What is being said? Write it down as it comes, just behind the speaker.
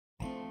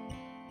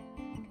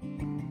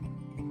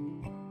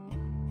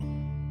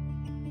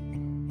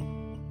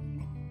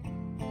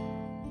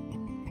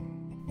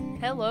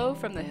Hello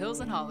from the hills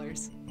and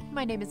hollers.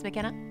 My name is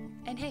McKenna.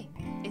 And hey,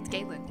 it's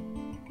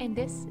Galen. And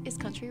this is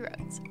Country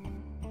Roads.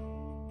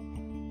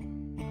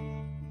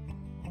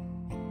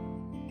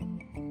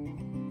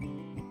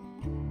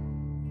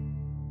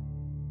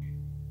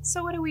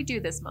 So what do we do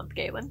this month,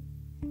 Galen?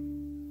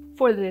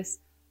 For this,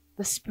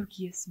 the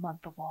spookiest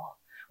month of all,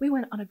 we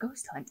went on a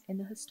ghost hunt in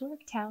the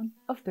historic town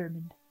of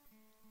Thurmond.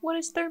 What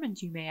is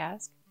Thurmond, you may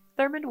ask?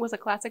 Thurmond was a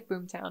classic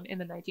boomtown in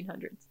the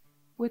 1900s.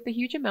 With the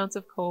huge amounts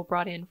of coal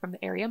brought in from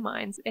the area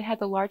mines, it had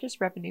the largest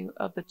revenue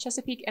of the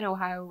Chesapeake and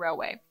Ohio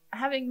Railway.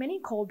 Having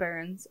many coal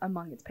barons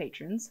among its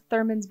patrons,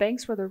 Thurmond's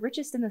banks were the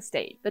richest in the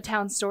state. The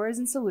town's stores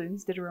and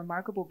saloons did a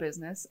remarkable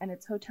business, and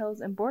its hotels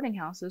and boarding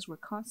houses were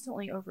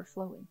constantly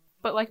overflowing.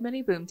 But like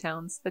many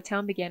boomtowns, the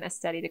town began a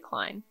steady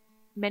decline.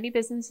 Many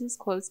businesses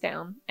closed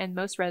down, and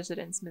most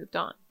residents moved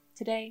on.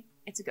 Today,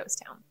 it's a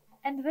ghost town.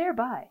 And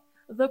thereby,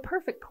 the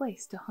perfect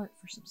place to hunt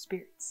for some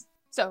spirits.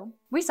 So,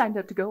 we signed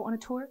up to go on a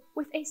tour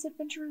with Ace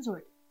Adventure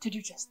Resort to do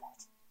just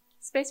that.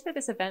 Space for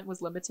this event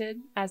was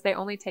limited, as they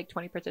only take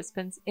 20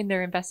 participants in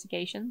their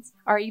investigations.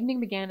 Our evening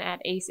began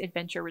at Ace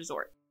Adventure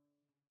Resort.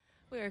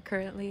 We are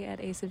currently at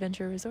Ace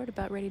Adventure Resort,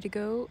 about ready to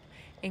go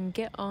and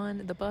get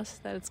on the bus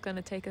that's going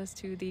to take us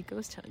to the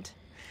ghost hunt.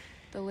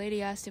 The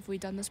lady asked if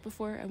we'd done this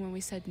before, and when we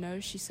said no,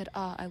 she said,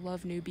 I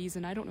love newbies,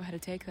 and I don't know how to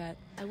take that.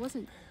 I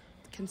wasn't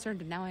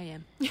concerned, and now I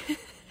am.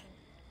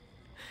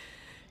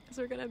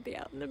 Because we're going to be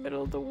out in the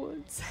middle of the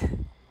woods.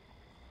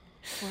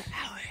 For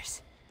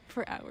hours.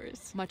 For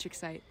hours. Much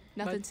excite.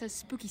 Nothing says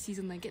spooky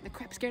season like getting the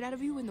crap scared out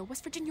of you in the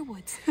West Virginia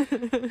woods.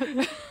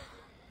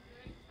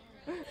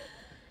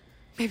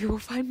 Maybe we'll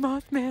find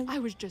Mothman. I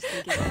was just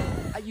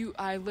thinking.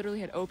 I literally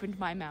had opened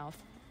my mouth.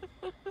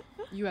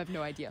 You have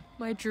no idea.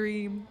 My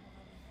dream.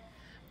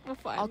 We'll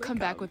I'll come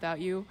back without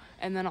you,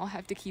 and then I'll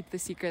have to keep the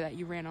secret that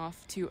you ran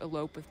off to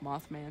elope with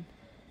Mothman.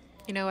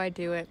 You know, I'd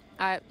do it.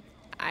 I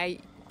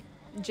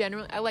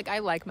generally, I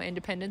like my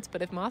independence,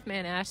 but if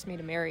Mothman asked me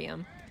to marry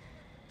him,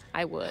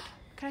 I would.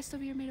 Can I still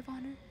be your maid of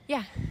honor?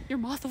 Yeah. Your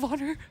moth of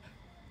honor?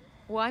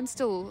 Well, I'm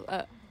still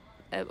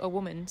a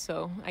woman,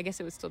 so I guess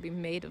it would still be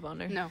maid of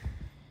honor. No,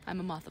 I'm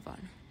a moth of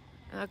honor.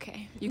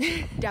 Okay. You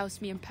can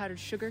douse me in powdered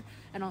sugar,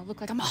 and I'll look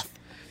like a moth.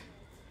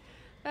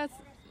 That's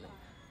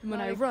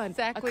when I run,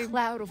 exactly a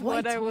cloud of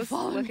white what I was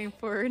will looking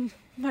for in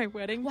my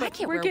wedding. Well, I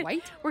can't wear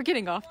white. We're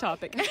getting off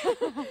topic.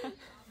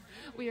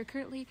 We are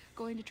currently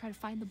going to try to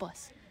find the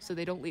bus, so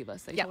they don't leave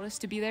us. They told us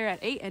to be there at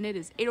 8, and it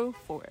is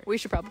 8:04. We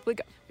should probably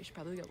go.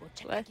 We'll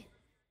check back in.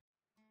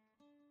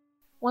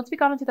 Once we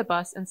got onto the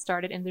bus and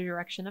started in the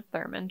direction of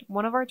Thurmond,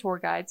 one of our tour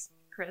guides,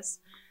 Chris,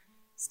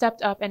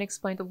 stepped up and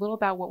explained a little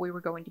about what we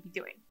were going to be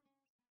doing.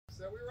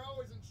 So we were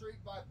always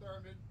intrigued by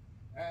Thurmond,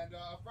 and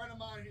a friend of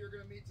mine who you're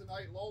going to meet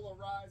tonight, Lola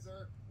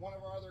Reiser, one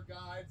of our other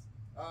guides,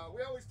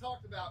 we always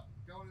talked about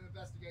going and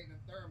investigating in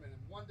Thurmond,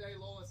 and one day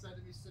Lola said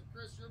to me, she said,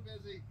 Chris, you're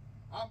busy,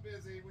 I'm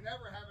busy, we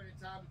never have any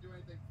time to do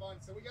anything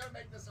fun, so we got to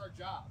make this our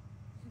job.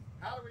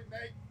 How do we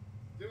make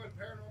doing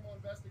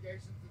paranormal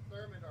investigations in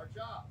Thurmond our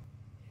job?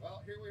 Well,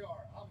 here we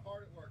are. I'm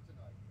hard at work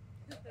tonight.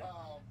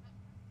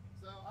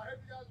 So I hope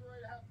you guys are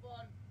ready to have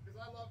fun,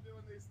 because I love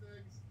doing these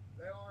things.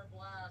 They are a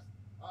blast.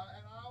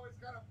 And I always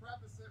kind of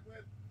preface it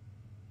with,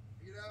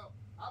 you know,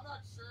 I'm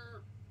not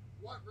sure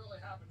what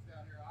really happens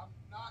down here. I'm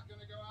not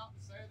going to go out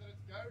and say that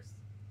it's ghosts.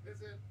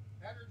 Is it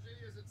energy?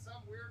 Is it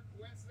some weird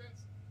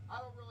coincidence? I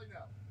don't really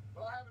know.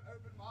 But I have an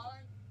open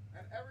mind,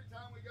 and every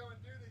time we go and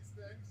do these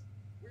things,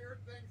 weird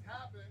things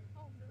happen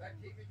that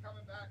keep me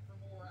coming back for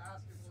more,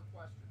 asking more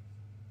questions.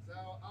 So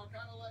I'll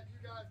kind of let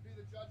you guys be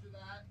the judge of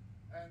that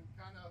and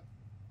kind of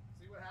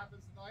see what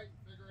happens tonight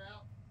and figure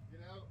out, you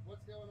know,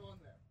 what's going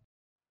on there.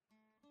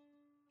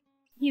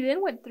 He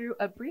then went through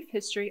a brief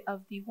history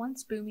of the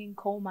once booming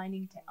coal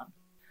mining town.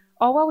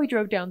 All while we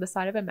drove down the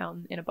side of a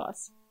mountain in a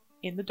bus,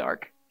 in the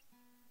dark.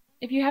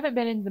 If you haven't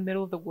been in the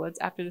middle of the woods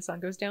after the sun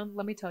goes down,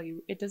 let me tell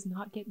you, it does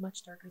not get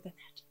much darker than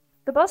that.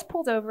 The bus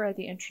pulled over at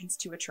the entrance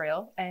to a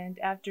trail, and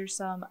after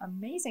some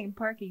amazing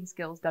parking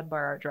skills done by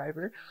our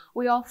driver,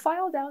 we all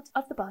filed out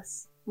of the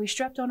bus. We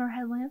strapped on our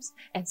headlamps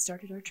and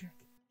started our trek.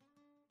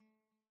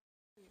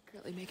 We are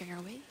currently making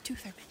our way to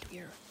Thurmond. We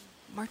are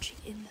marching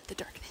in the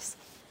darkness.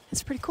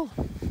 It's pretty cool.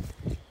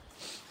 I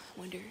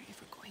wonder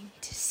if we're going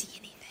to see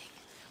anything.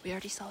 We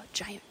already saw a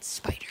giant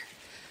spider,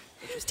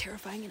 which was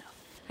terrifying enough.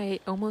 I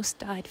almost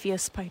died via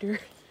spider.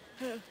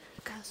 I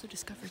also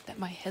discovered that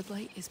my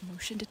headlight is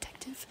motion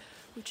detective,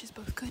 which is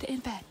both good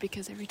and bad,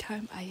 because every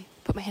time I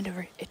put my hand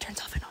over it, it turns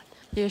off and on.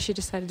 Yeah, she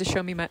decided to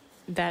show me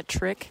that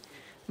trick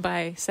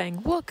by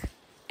saying, look,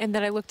 and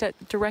then I looked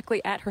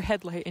directly at her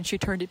headlight and she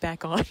turned it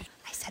back on.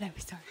 I said I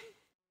was sorry.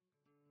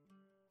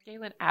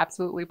 Galen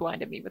absolutely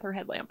blinded me with her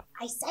headlamp.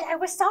 I said I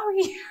was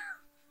sorry!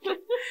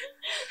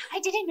 I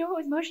didn't know it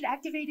was motion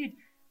activated.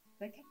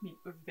 That kept me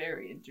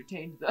very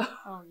entertained, though.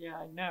 Oh yeah,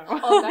 I know.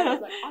 All night I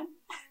was like,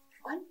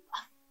 on,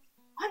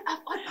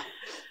 off.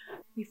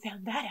 We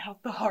found that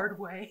out the hard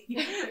way.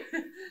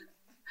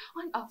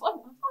 on,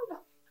 off.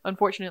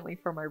 Unfortunately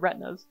for my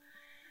retinas.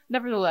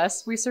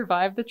 Nevertheless, we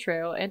survived the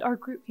trail and our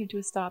group came to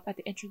a stop at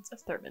the entrance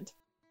of Thurmond.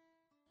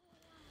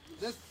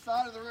 this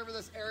side of the river,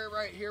 this area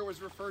right here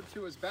was referred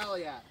to as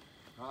Balliat.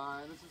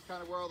 And this is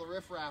kind of where all the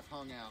riffraff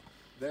hung out.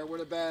 There would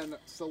have been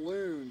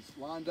saloons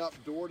lined up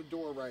door to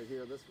door right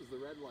here. This was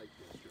the red light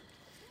district.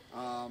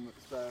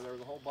 So there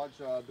was a whole bunch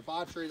of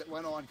debauchery that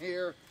went on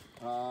here.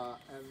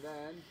 And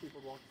then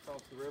people walked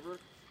across the river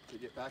to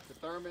get back to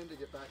Thurmond, to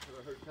get back to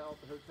the Hotel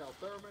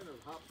Thurmond, or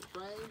hop the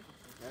train.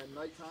 And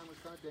nighttime was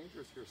kind of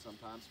dangerous here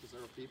sometimes because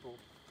there were people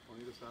on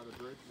either side of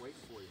the bridge waiting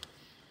for you.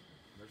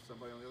 There's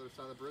somebody on the other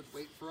side of the bridge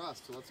waiting for us,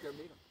 so let's go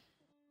meet them.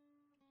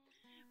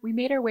 We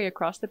made our way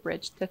across the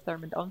bridge to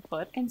Thurmond on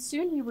foot. And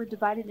soon we were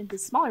divided into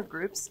smaller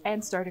groups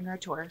and starting our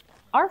tour.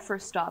 Our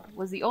first stop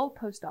was the old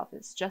post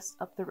office just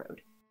up the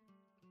road.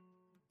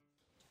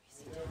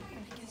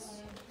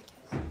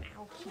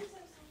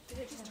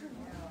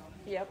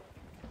 Yep.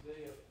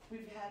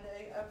 We've had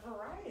a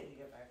variety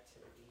of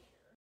activity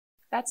here.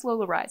 That's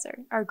Lola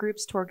Reiser, our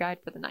group's tour guide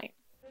for the night.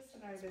 Chris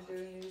and I have been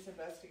doing these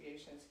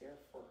investigations here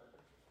for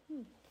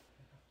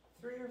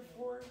 3 or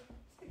 4,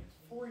 I think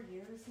 4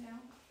 years now.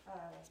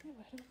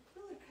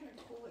 Really kind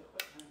of cool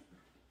equipment.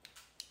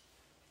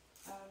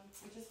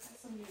 We just got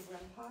some new REM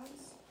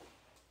pods,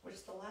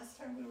 which the last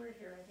time we were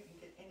here I didn't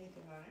get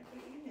anything on it,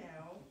 but you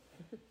know,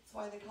 that's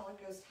why they call it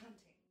ghost hunting.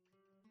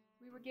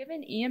 We were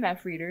given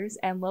EMF readers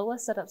and Lola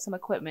set up some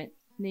equipment,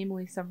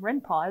 namely some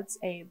REM pods,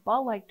 a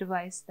ball-like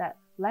device that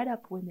light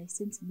up when they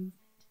sense movement.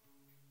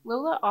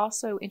 Lola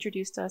also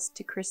introduced us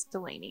to Chris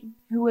Delaney,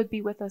 who would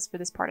be with us for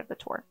this part of the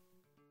tour.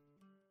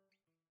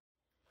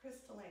 Chris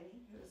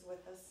Delaney, who is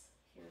with us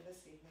here this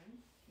evening,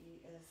 he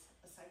is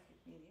a psychic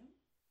medium.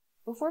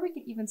 Before we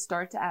could even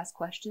start to ask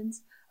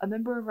questions, a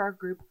member of our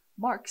group,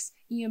 Mark's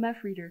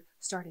EMF reader,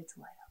 started to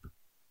light up.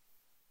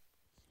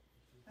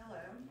 Hello.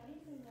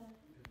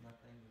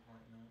 Nothing was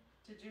lighting up.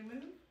 Did you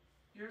move?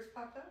 Yours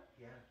popped up?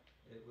 Yeah,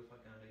 it was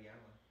like under yellow.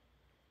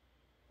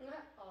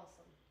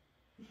 Awesome.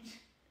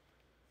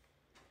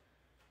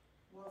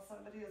 Well,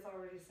 somebody is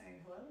already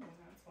saying hello, and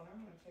that's what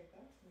I'm going to take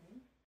that to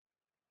mean.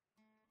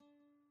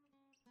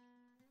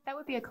 That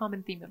would be a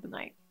common theme of the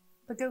night.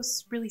 The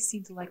ghosts really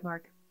seemed to like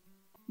Mark.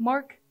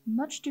 Mark,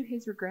 much to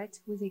his regret,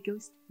 was a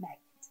ghost magnet.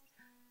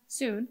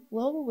 Soon,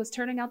 Lola was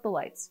turning out the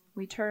lights.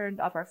 We turned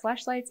off our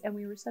flashlights and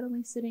we were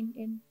suddenly sitting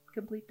in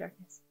complete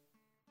darkness.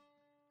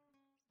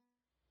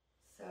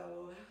 So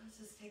let's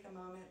just take a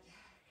moment,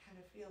 kind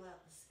of feel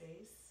out the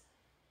space.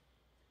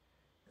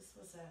 This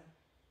was a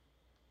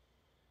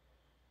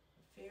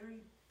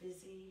very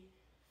busy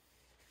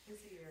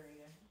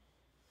area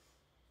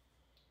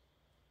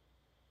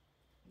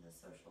in the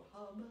social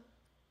hub.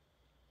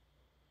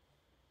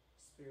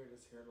 Spirit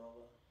is here,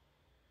 Lola.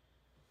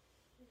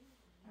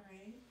 All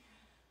right,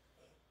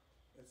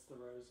 It's the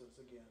roses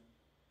again.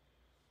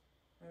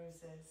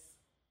 roses.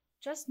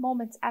 Just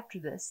moments after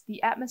this,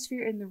 the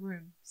atmosphere in the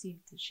room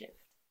seemed to shift.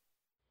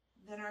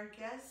 Then our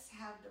guests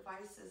have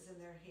devices in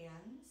their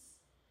hands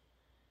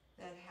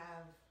that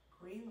have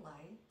green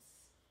lights.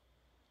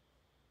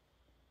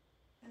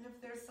 And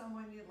if there's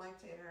someone you'd like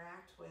to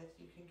interact with,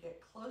 you can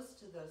get close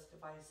to those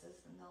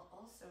devices and they'll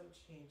also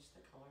change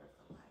the color of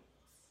the lights.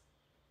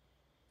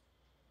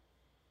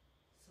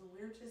 So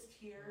we're just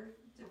here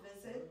to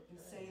visit and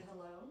say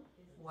hello.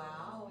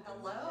 Wow,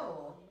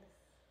 hello.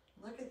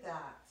 Look at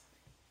that.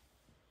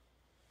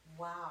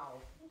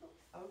 Wow.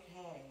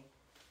 Okay.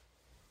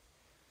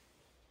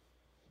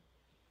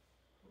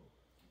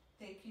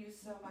 Thank you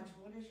so much.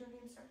 What is your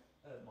name, sir?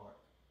 Mark.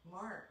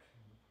 Mark.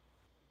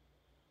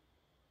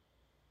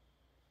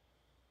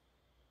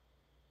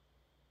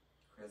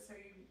 Chris, are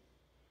you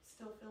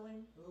still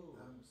feeling? Ooh.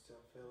 I'm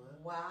still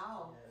feeling.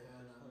 Wow.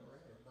 And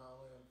not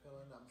only I'm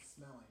feeling, I'm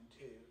smelling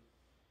too.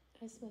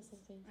 I smell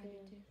something too.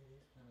 It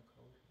is kind of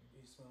cold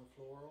here. You smell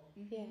floral?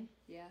 Yeah.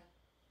 Yeah.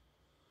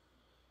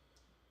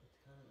 It's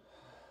kind of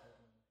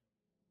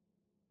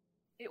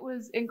It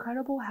was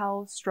incredible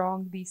how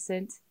strong the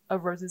scent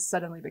of roses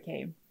suddenly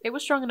became. It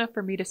was strong enough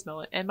for me to smell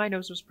it, and my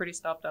nose was pretty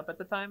stopped up at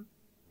the time.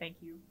 Thank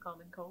you,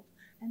 Common Cold.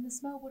 And the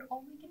smell would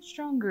only get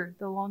stronger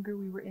the longer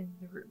we were in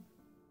the room.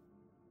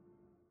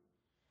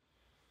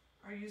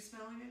 Are you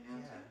smelling it now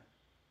yeah. too?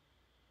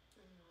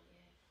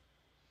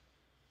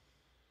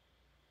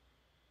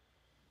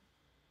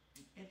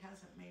 It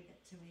hasn't made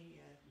it to me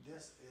yet.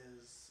 This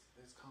is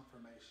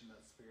confirmation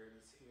that spirit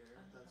is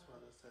here. That's why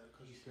they said,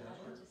 because You you smell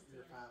got it?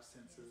 your five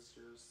senses,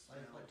 your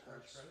smell, like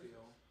touch, fresh roses.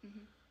 feel.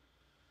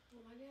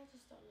 Well, maybe I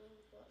just don't know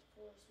what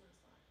floor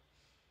smells like.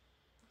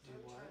 Do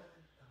I'm what?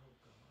 trying. Oh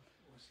God.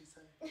 What'd she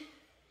say?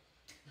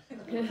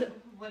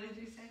 What did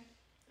you say?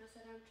 I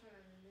said I'm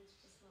trying, and it's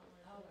just not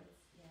working.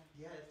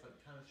 Yeah, it's like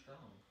kind of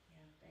strong.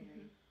 Yeah,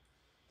 very.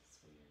 It's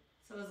weird.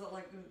 So is it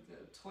like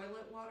the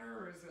toilet water,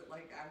 or is it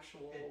like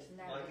actual? It's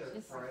No, like a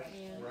it's fresh like-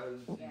 yeah.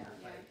 rose in Yeah. your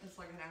face. It's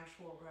like an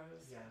actual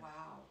rose. Yeah.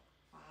 Wow.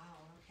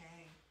 Wow.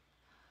 Okay.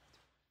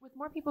 With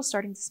more people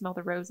starting to smell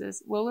the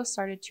roses, Lola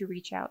started to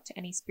reach out to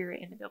any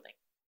spirit in the building.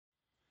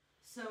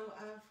 So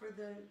for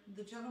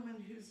the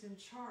gentleman who's in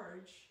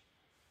charge,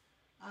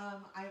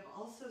 I've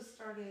also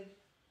started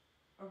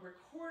a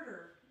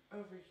recorder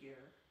over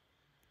here,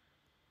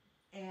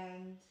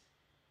 and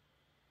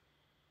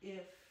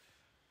if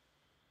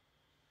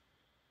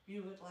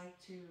you would like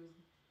to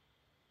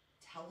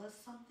tell us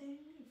something,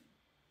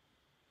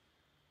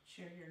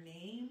 share your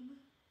name,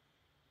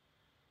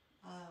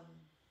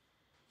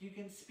 you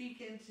can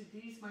speak into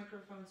these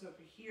microphones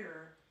over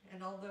here,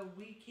 and although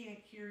we can't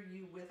hear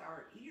you with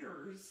our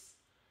ears,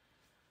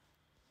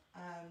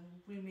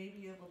 we may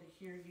be able to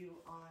hear you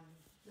on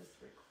this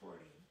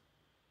recording.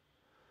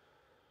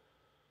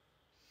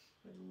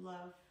 Would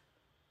love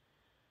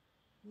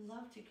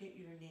to get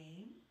your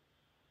name.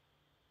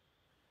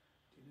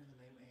 Do you know the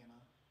name Anna?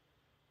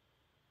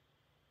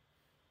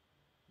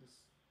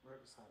 This right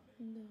beside me.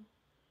 No,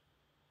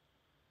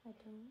 I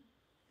don't.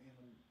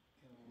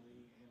 Anna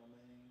Lee, Anna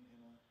May,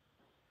 Anna.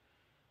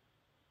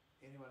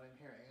 Anyone in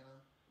here, Anna?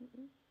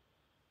 Mm-mm.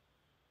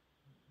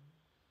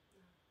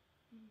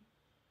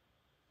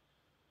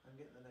 I'm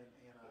getting the name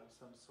Anna of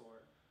some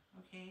sort.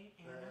 Okay,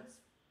 But Anna. it's,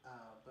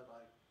 but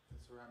like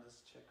it's around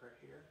this chick right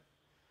here,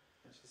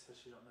 and she says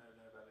she don't know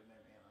nobody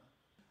named Anna.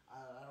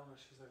 I don't know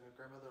if she's like a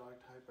grandmother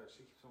like type, but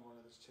she keeps on going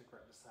to this chick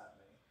right beside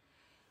me.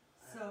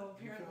 So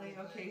Do you feel apparently,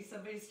 anything? okay,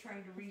 somebody's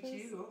trying to reach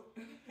feels- you.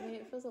 I mean,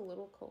 it feels a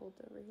little cold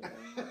over here.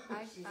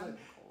 She's I'm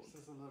like, cold.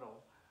 She's a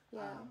little.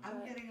 Yeah,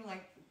 I'm but, getting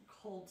like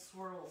cold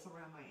swirls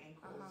around my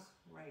ankles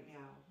right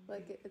now.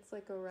 like it's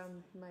like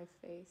around my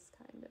face,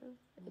 kind of.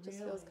 It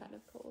just feels Really? kind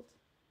of cold.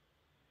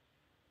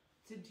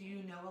 So do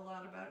you know a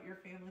lot about your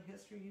family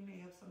history? You may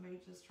have somebody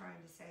just trying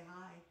to say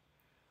hi.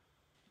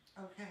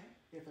 Okay.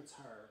 If it's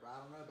her, but I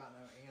don't know about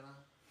no Anna.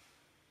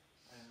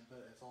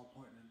 But it's all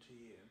pointing into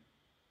you.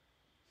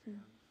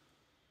 And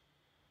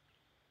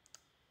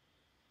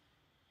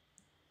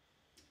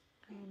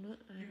I don't know.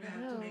 You're going to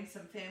have to make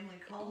some family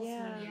calls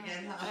Yeah, when you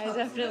get home. I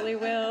definitely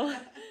will.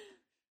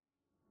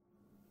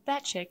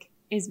 That chick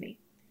is me.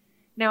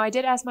 Now, I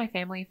did ask my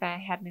family if I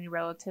had any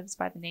relatives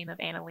by the name of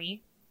Anna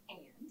Lee. And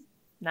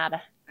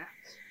Nada.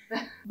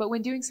 But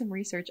when doing some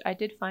research, I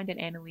did find an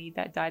Anna Lee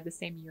that died the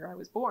same year I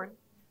was born. A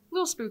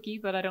little spooky,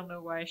 but I don't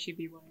know why she'd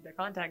be wanting to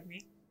contact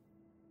me.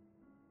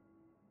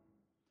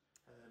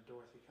 and then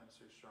Dorothy comes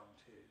through strong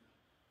too.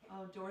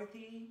 Oh,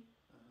 Dorothy?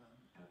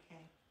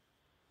 Okay.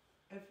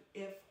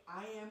 If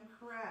I am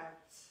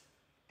correct,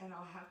 and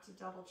I'll have to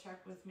double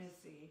check with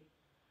Missy,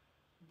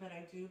 but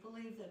I do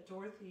believe that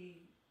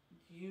Dorothy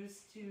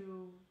used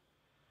to,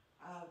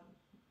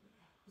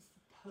 was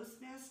the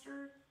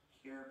postmaster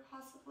here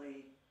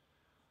possibly,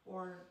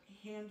 or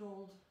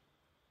handled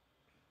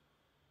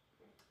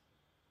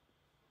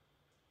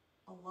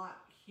a lot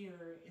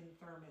here in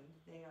Thurmond.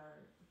 They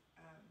are,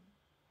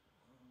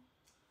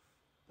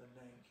 The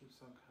name keeps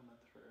on coming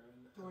through.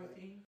 And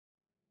Dorothy.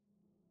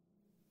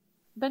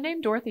 The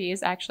name Dorothy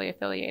is actually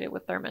affiliated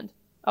with Thurmond.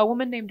 A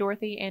woman named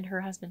Dorothy and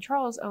her husband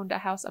Charles owned a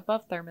house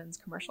above Thurmond's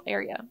commercial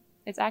area.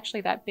 It's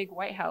actually that big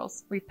white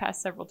house we've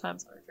passed several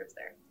times on our trips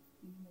there.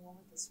 even the one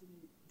with the sweet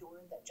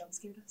door that jump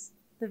scared us.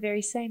 The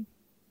very same.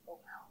 Oh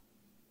wow,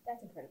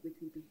 that's incredibly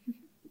creepy.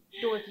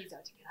 Dorothy's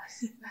out to get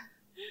us.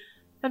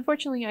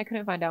 Unfortunately, I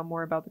couldn't find out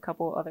more about the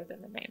couple other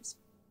than their names.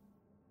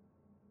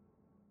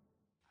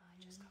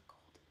 I just got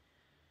cold.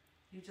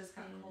 You just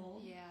got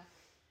cold? Yeah.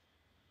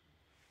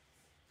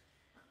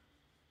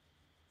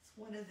 It's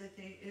one of the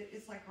things,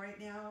 it's like right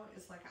now,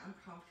 it's like I'm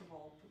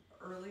comfortable.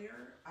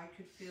 Earlier, I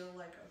could feel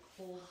like a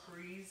cold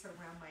breeze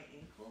around my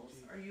ankles.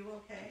 Are you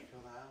okay?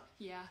 feel that?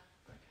 Yeah.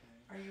 Okay.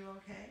 Are you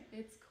okay?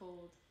 It's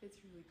cold. It's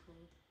really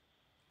cold.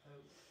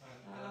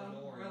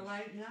 We're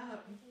lighting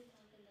up.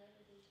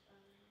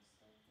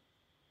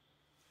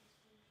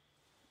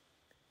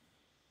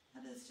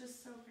 That is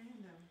just so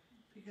random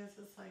because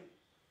it's like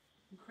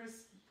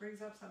Chris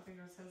brings up something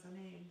or says a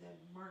name, then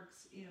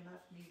Mark's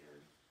EMF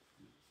meter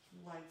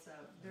lights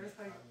up. There's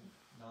like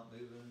I'm not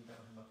moving, don't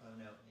have my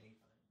phone out, anything.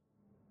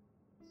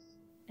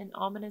 An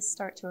ominous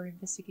start to our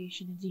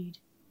investigation indeed.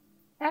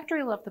 After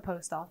we left the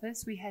post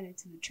office, we headed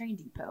to the train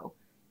depot,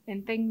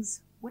 and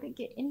things wouldn't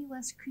get any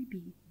less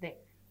creepy there.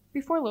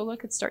 Before Lola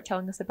could start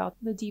telling us about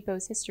the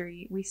depot's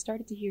history, we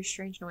started to hear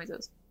strange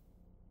noises.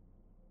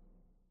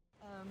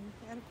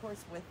 and of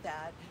course with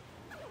that,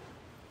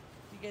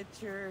 you get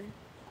your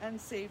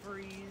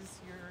unsavories,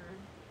 your...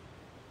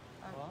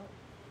 What?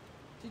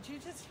 Did you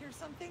just hear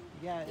something?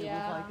 Yeah, it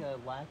Yeah. was like a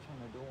latch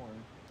on a door.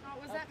 Oh,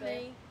 was Up that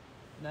there. me?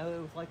 No, it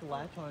was like a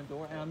latch on a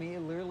door, and I mean, it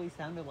literally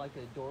sounded like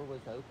a door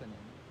was opening.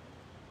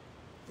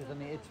 Because I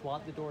mean, it's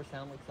what the door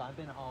sounded like, 'cause I've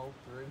been all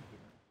through here.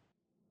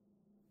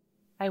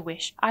 I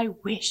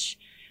wish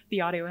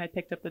the audio had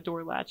picked up the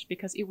door latch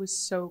because it was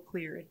so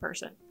clear in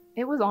person.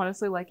 It was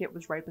honestly like it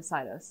was right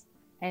beside us,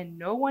 and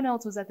no one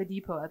else was at the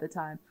depot at the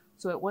time,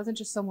 so it wasn't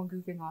just someone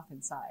goofing off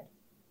inside.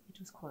 It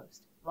was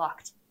closed,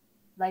 locked,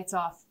 lights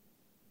off.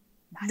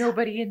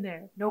 Nobody in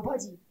there.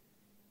 Nobody.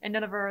 And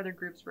none of our other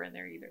groups were in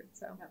there either,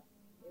 so.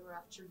 They were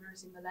off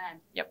traversing the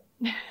land. Yep.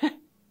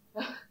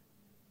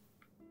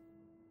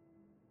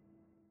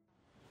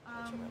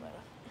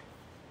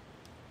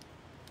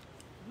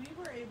 We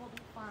were able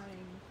to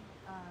find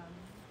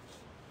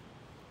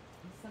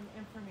some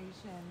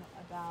information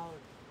about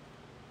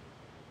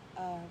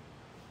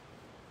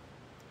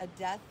a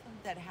death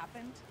that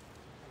happened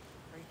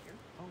right here.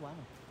 Oh,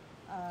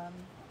 wow.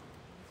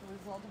 a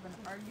result of an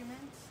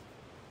argument.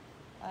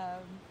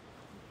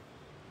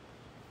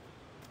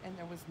 And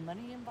there was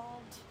money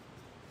involved.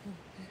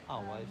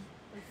 Always.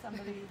 Where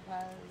somebody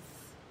was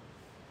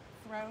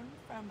thrown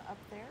from up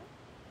there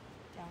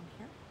down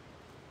here.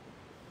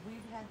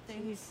 We've had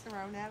things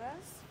thrown at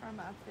us from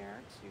up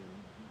there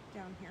to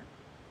down here.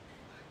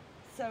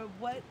 So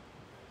what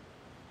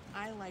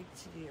I like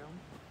to do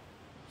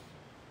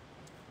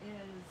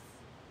is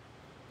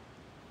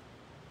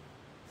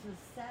to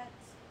set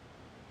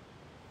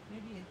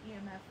maybe an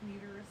EMF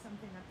meter or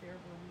something up there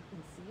where we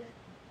can see it.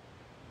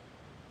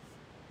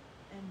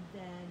 And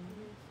then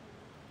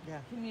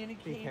Yeah.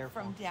 communicate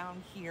careful. from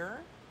down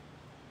here.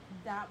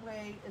 That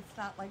way it's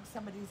not like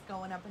somebody's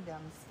going up and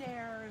down the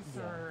stairs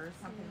or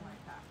something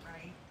like that,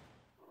 right?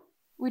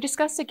 We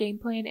discussed a game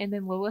plan and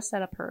then Lola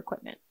set up her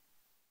equipment.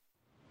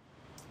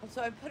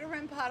 So I put a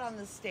REM pod on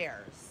the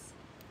stairs.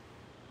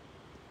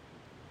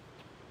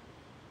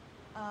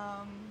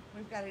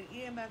 We've got an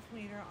EMF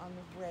meter on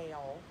the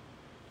rail.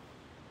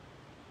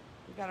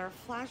 We've got our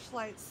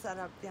flashlight set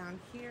up down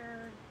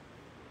here.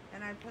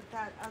 And I put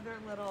that other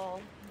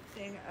little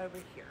thing over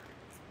here.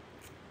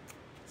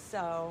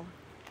 So,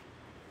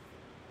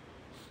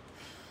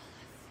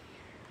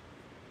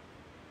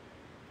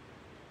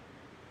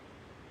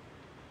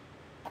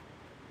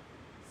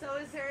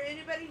 is there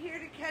anybody here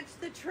to catch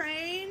the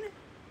train?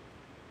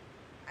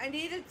 I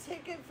need a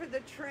ticket for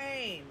the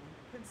train.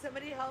 Can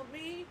somebody help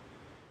me?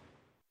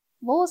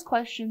 Lola's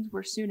questions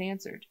were soon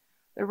answered.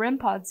 The REM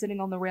pod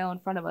sitting on the rail in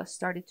front of us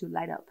started to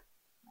light up.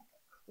 Like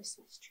a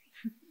Christmas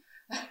tree.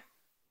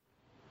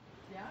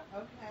 Yeah,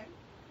 okay.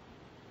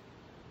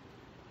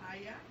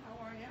 Hiya,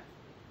 how are ya?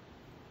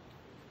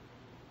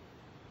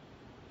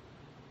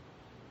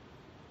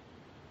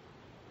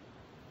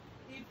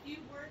 If you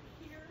work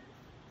here,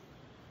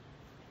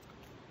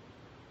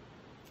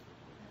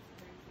 that's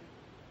crazy.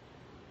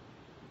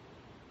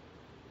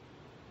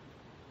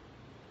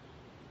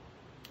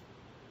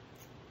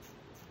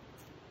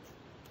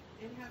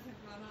 It hasn't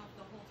gone off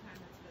the whole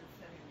time it's been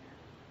sitting there.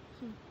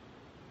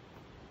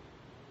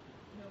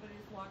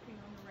 Nobody's walking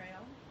on the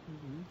rail.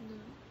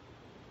 Mm-hmm.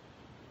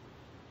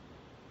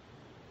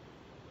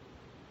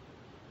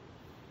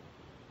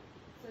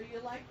 So you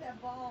like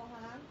that ball,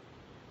 huh?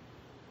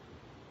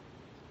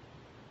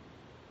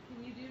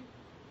 Can you do?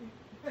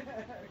 Okay.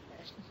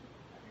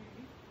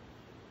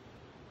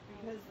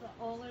 Because the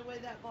only way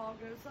that ball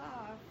goes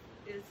off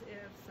is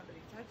if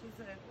somebody touches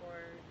it or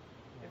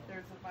if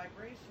there's a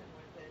vibration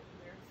with it.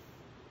 There's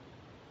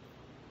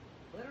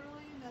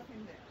literally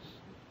nothing there.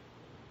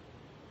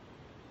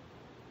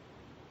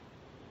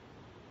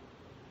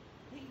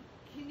 Hey,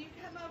 can you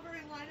come over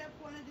and light up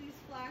one of these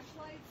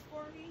flashlights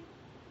for me?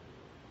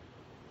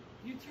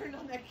 You turned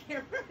on that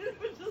camera and it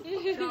was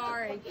just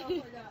Sorry. Oh my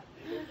god.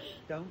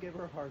 Don't give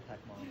her a heart attack,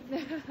 Mom.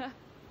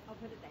 I'll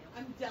put it down.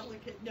 I'm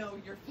delicate. No,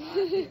 you're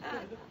fine.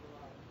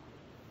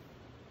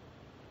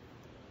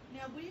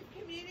 Now, we've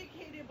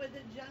communicated with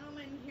a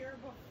gentleman here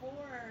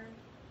before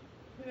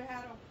who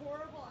had a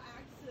horrible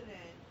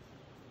accident.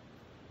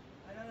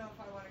 I don't know if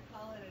I want to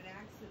call it an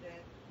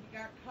accident. He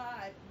got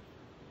caught,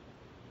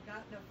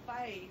 got in a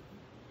fight.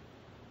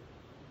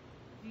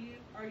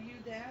 Are you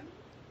them?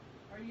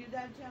 Are you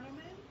that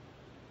gentleman?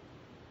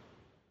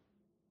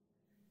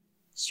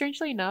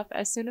 Strangely enough,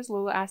 as soon as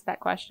Lola asked that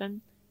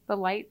question, the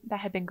light that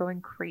had been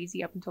going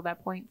crazy up until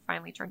that point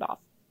finally turned off.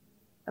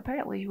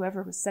 Apparently,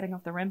 whoever was setting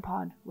off the REM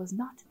pod was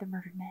not the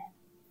murdered man.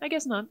 I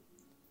guess not.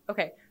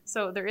 Okay,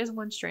 so there is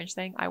one strange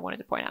thing I wanted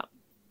to point out.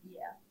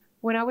 Yeah.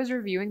 When I was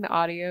reviewing the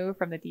audio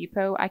from the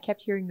depot, I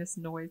kept hearing this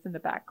noise in the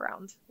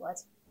background.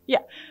 What?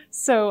 Yeah.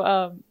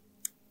 So,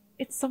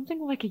 it's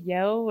something like a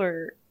yell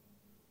or...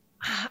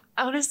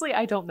 Honestly,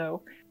 I don't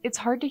know. It's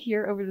hard to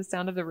hear over the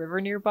sound of the river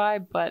nearby,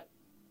 but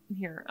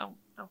here, I'll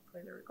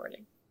play the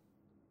recording.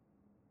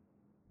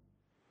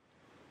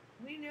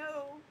 We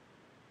know.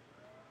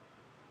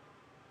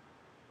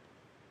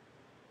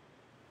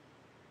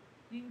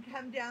 You can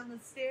come down the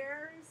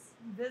stairs,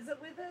 visit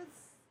with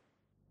us.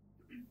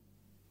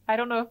 I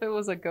don't know if it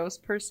was a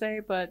ghost per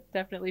se, but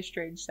definitely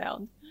strange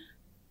sound.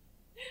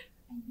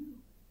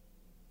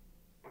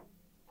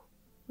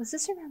 Was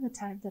this around the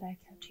time that I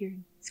kept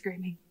hearing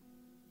screaming?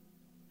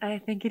 I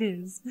think it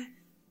is. Did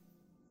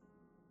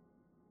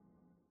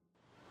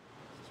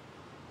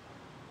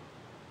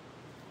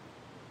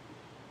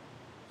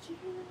you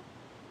hear that?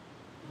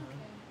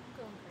 Okay, I'm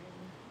going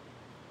crazy.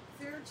 Is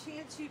there a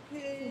chance you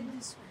could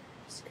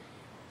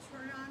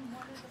turn on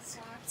one of the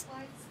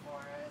flashlights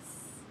for us?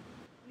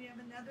 We have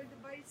another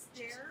device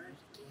there.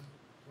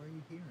 What are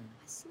you hearing?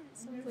 I swear it And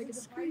sounds there's like a a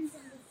device scream.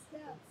 on the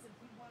steps if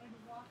we wanted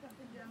to walk up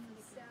and down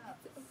the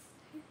steps.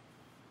 Are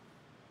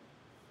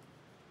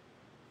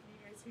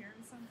you guys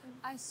hearing something?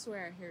 I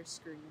swear I hear a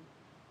scream.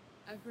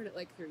 I've heard it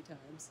like 3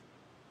 times.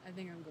 I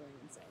think I'm going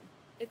insane.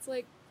 It's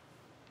like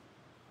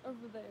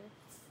over there.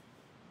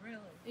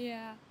 Really?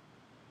 Yeah.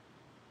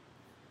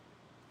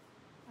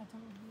 I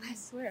don't know. I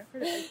swear I've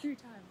heard it like 3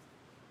 times.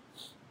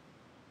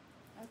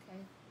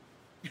 Okay.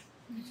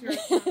 I'm sure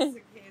it's not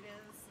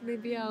cicadas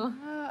Maybe I'll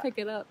pick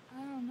it up. I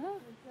don't know.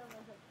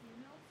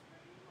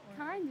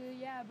 Kinda,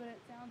 yeah, but it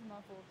sounds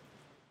muffled.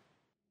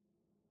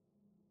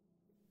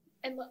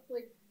 And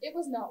like, it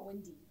was not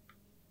windy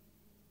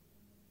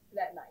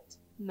that night.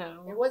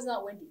 No. It was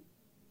not windy.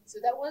 So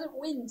that wasn't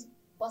wind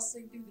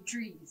bustling through the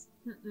trees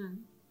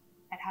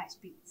at high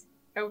speeds.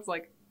 I was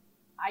like,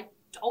 I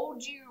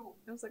told you.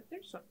 I was like,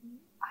 there's something.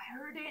 I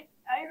heard it.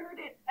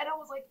 And I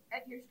was like,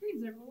 I hear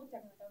screams, and everyone looked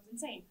at me like I was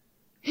insane.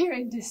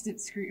 Hearing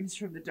distant screams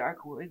from the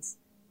dark woods,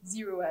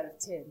 0 out of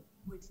 10.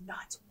 Would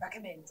not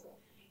recommend.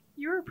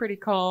 You were pretty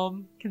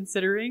calm,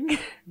 considering.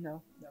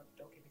 No,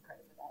 don't give me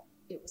credit for that.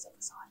 It was a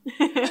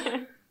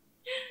facade.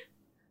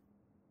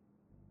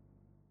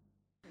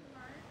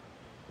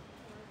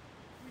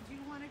 Would you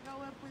want to go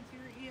up with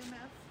your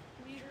EMF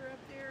meter up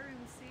there and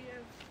see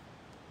if...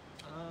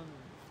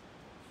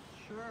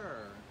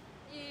 Sure.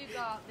 You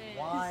got this.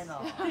 Why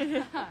not?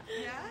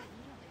 Yeah?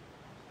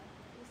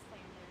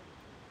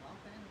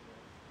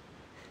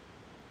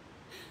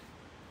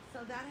 So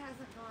that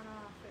hasn't gone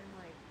off in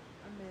like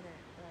a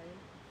minute, right?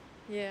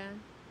 Yeah.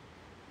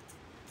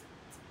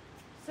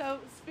 So,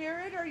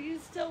 Spirit, are you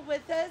still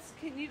with us?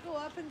 Can you go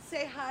up and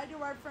say hi to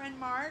our friend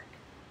Mark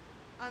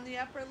on the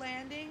upper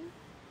landing?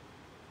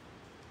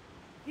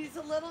 He's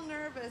a little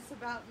nervous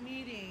about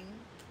meeting.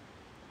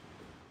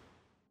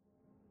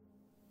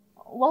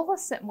 Lola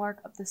sent Mark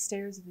up the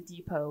stairs of the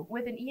depot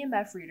with an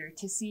EMF reader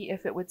to see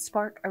if it would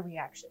spark a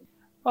reaction.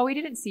 While we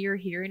didn't see or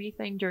hear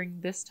anything during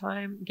this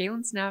time,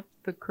 Galen snapped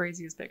the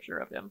craziest picture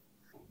of him.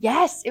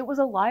 Yes, it was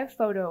a live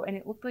photo, and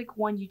it looked like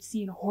one you'd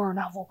see in a horror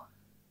novel.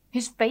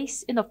 His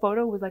face in the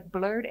photo was like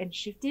blurred and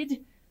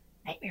shifted.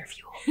 Nightmare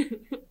fuel.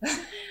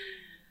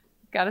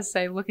 Gotta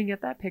say, looking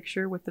at that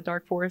picture with the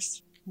dark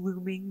forest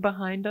looming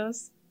behind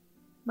us,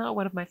 not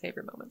one of my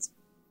favorite moments.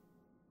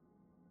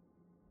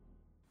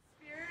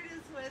 Spirit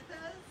is with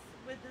us,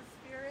 with the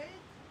spirit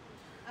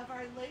of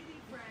our lady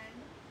friend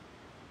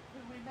who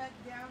we met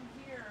down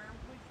here.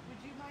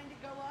 Would you mind to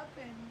go up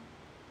and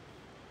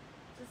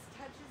just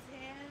touch his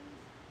hand?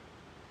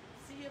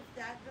 See if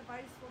that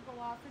device will go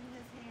off in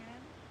his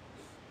hand?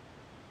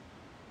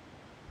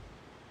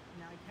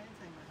 Now I can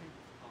say my hand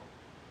is cold.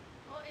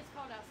 Well, it's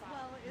cold outside.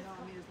 Well, it's No, I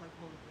cold. mean it's like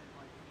colder than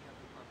like any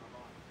other part of my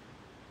body.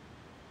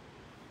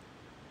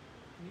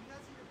 Can you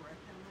guys see your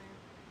breath down there?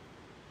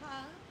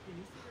 Huh? Can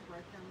you see your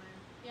breath down there?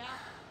 Yeah.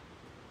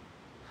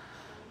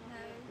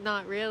 No.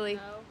 Not really.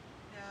 No.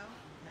 No?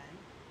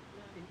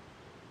 Okay.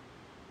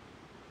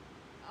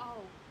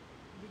 Oh.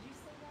 Did you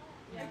say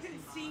that? I can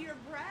see your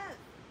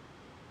breath.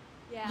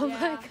 Yeah. Oh my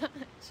gosh.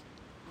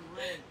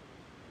 Great.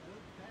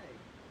 Okay.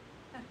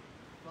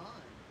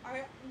 Fun.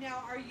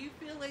 Are you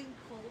feeling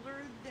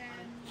colder than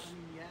I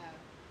mean, yeah.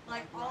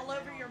 like right all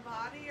over now, your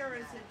body, or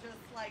is it just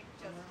like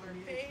just I your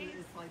mean, face?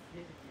 it's like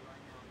hitting you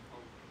right now. I'm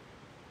cold.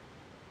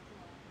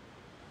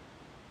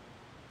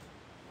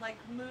 Like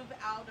move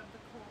out of the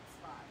cold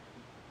spot.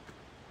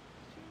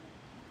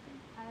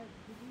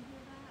 Did you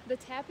hear that? The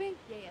tapping?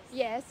 Yes.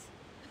 Yes.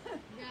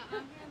 Yeah, I'm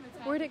hearing the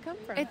Where'd it come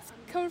from? It's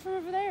coming from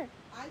over there.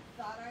 I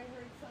thought I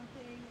heard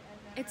something, and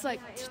then It's I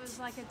like- Yeah, it was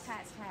like a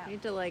tap tap. I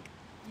need to like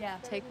Yeah.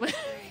 take my. I'll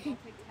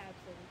take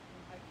tabs over.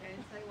 I can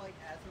say like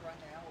as of right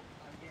now,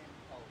 I'm getting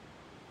cold.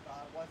 But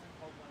I wasn't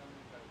cold when I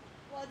moved over.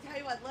 Well, I'll tell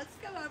you what. Let's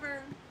go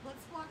over.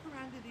 Let's walk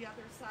around to the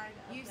other side.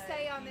 Of You the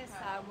stay on this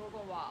depot. side. We'll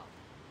go walk.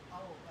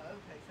 Oh,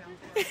 okay, sounds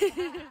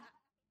good.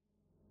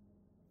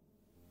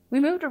 We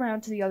moved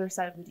around to the other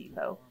side of the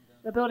depot.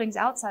 The building's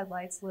outside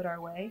lights lit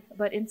our way,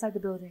 but inside the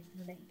building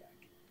remained dark.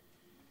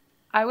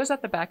 I was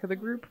at the back of the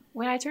group.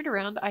 When I turned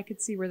around, I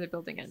could see where the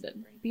building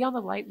ended. Beyond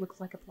the light looked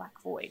like a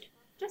black void.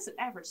 Just an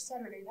average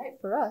Saturday night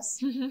for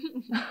us.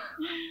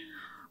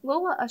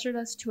 Lola ushered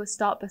us to a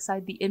stop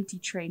beside the empty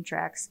train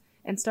tracks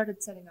and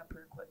started setting up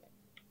her equipment.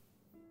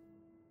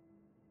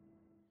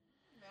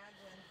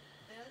 Imagine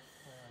this.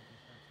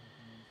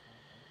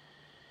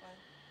 What? I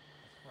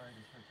swear I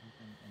just heard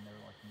something and they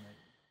were like moving.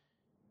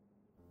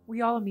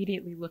 We all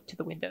immediately looked to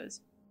the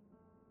windows.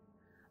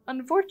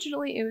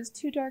 Unfortunately, it was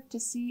too dark to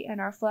see, and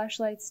our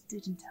flashlights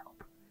didn't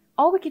help.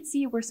 All we could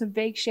see were some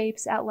vague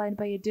shapes outlined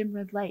by a dim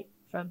red light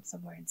from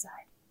somewhere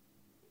inside.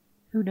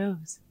 Who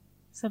knows?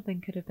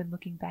 Something could have been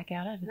looking back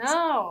out at us.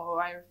 No,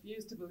 I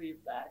refuse to believe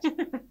that.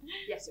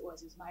 Yes, it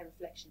was. It was my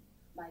reflection.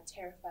 My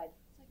terrified.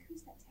 It's like,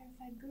 who's that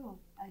terrified girl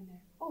in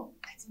there? Oh,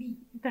 that's me.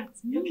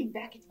 That's Looking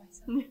back at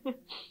myself.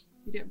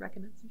 You didn't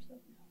recognize yourself?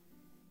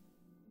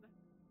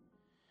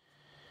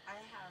 I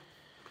have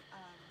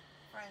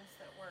friends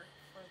that work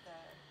for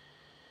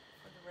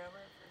the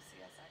railroad for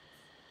CSX,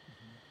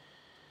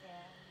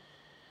 and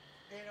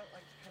they don't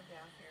like to come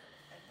down here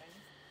at night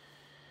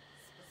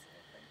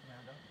specifically. No,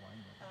 don't blame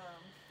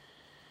them.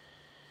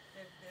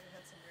 They've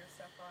had some weird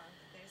stuff on.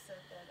 They said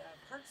that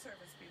Park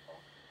Service people,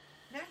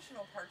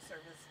 National Park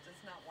Service does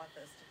not want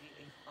this to be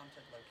a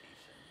haunted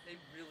location. They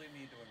really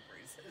need to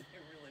embrace it.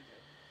 They really do.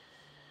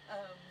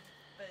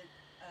 But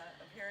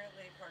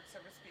apparently Park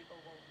Service people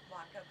will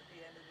lock up at the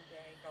end of the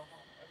day, go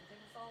home.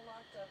 Everything's all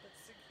locked up, it's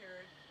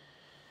secured.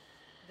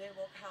 They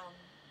will come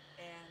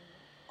and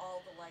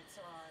all the lights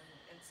are on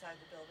inside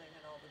the building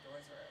and all the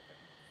doors are open.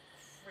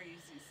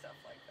 Crazy stuff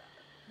like that.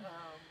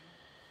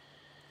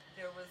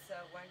 There was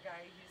one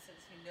guy, he says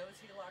he knows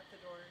he locked the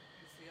door.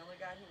 He's the only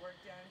guy who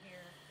worked down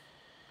here.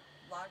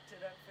 Locked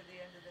it up for the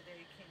end of the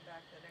day, came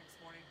back the next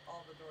morning,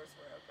 all the doors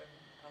were open,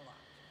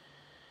 unlocked.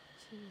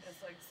 Jeez.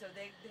 It's like, so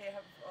they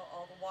have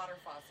all the water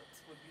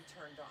faucets would be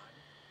turned on.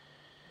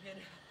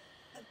 You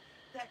know,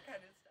 that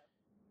kind of stuff.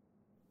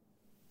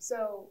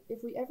 So,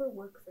 if we ever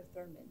work for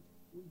Thurman,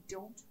 we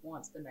don't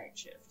want the night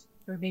shift.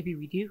 Or maybe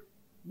we do.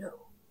 No,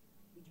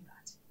 we do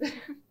not.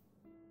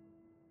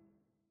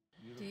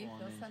 Do you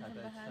feel something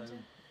behind you?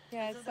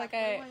 Yeah, it's like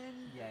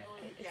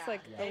it's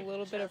like a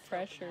little bit of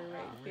pressure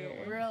right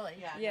here. Really?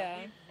 Yeah.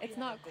 It's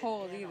not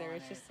cold either.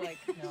 It's just like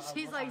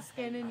She's like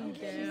skinning you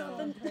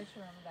down.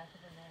 Pressure on the back of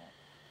her neck.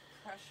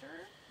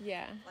 Pressure?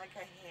 yeah. Like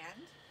a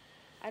hand?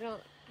 I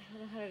don't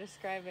know how to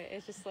describe it.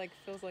 It just like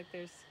feels like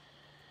there's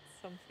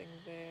something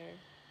there,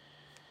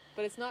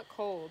 but it's not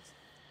cold.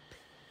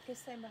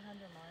 Just stand behind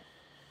her, Mark.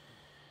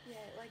 Yeah,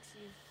 it likes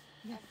you.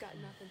 I've got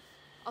nothing.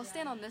 I'll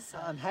stand on this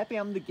side. I'm happy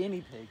I'm the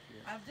guinea pig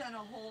here. I've done a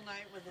whole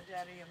night with a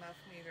dead EMF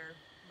meter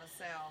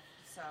myself,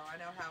 so I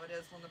know how it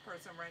is when the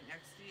person right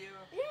next to you.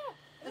 Yeah,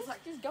 It's like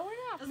just going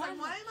off. It's like,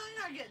 why am I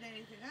not getting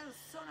anything? That is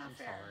so not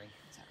fair. Sorry.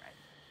 It's all right.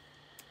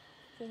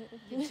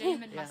 You're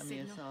jamming my Yeah, I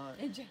mean, it's signal. not.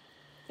 Did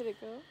it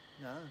go?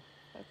 No.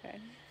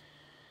 Okay.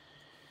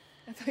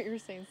 I thought you were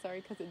saying sorry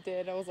because it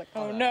did. I was like,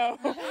 Oh, oh no.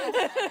 no. It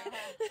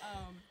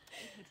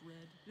hit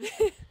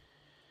red.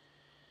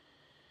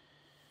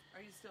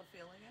 Are you still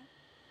feeling it?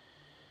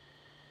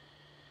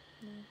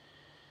 No.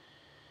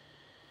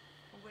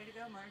 Well, way to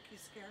go, Mark. You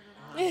scared it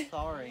off. I'm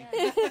sorry.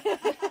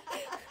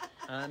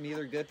 I'm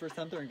either good for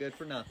something or good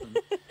for nothing.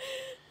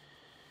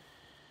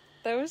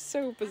 That was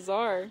so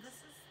bizarre. This is.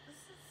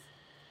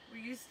 Were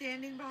you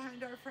standing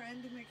behind our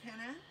friend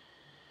McKenna?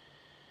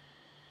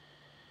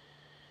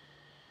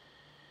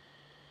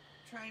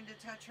 Trying to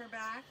touch her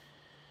back?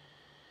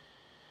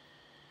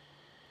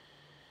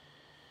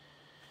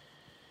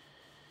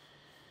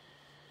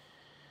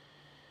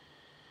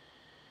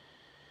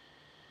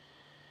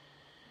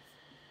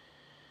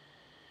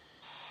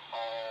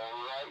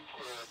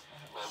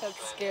 That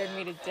scared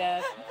me to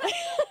death.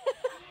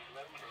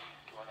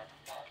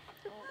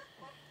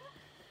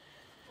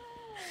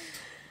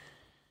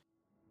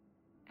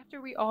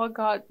 After we all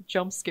got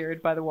jump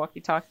scared by the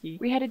walkie-talkie,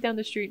 we headed down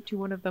the street to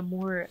one of the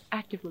more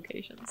active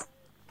locations,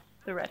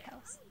 the Red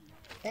House.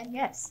 And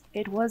yes,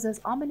 it was as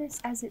ominous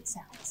as it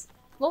sounds.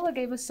 Lola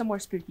gave us some more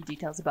spooky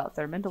details about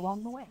Thurmond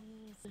along the way.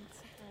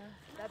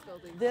 That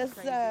building.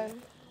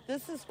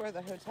 This is where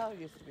the hotel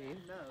used to be.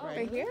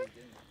 Right here?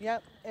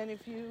 Yep. And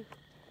if you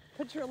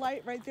put your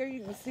light right there,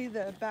 you can see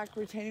the back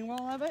retaining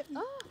wall of it.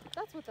 Oh,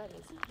 that's what that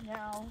is.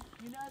 Now,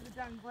 you know the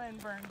Dun Glen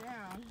burned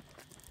down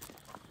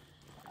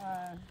in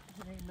a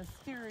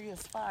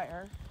mysterious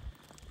fire.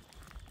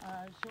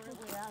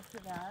 Shortly after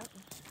that,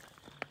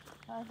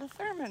 the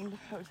Thurmond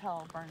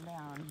Hotel burned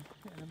down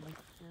in a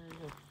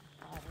mysterious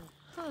fire.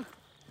 Huh.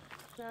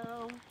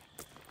 So,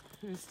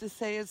 who's to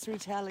say it's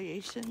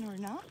retaliation or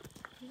not?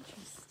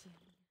 Interesting.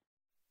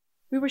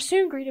 We were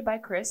soon greeted by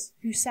Chris,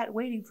 who sat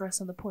waiting for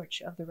us on the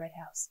porch of the Red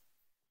House.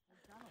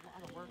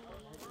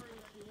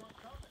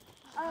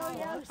 Oh,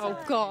 yeah. Oh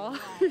god.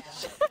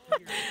 His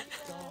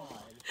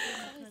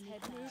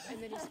head moved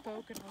and then he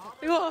spoke and I was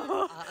like,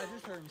 Whoa. I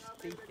just heard him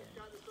speaking.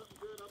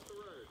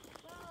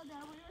 Well, no,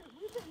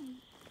 we've been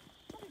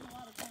having a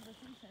lot of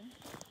conversation.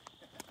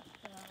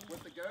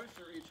 With the ghosts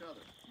or each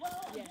other?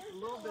 Well, Yes. there's A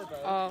little bit of both.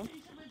 Oh.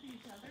 conversation with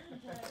each other,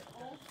 but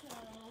also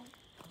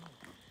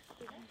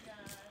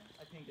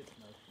I think it's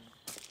mostly.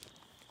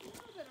 a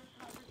little bit of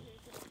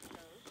conversation with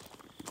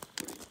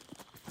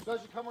ghosts. So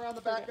as you come around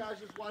the back, guys,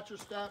 just watch your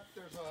step.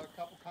 There's a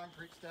couple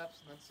concrete steps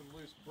and then some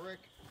loose brick,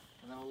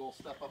 and then a little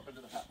step up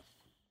into the house.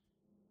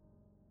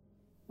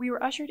 We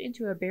were ushered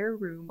into a bare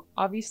room,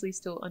 obviously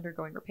still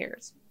undergoing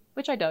repairs,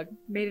 which I dug,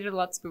 made it a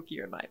lot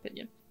spookier in my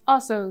opinion.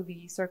 Also,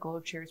 the circle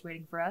of chairs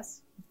waiting for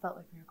us, it felt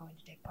like we were going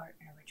to take part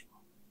in a ritual,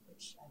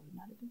 which I would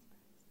not have been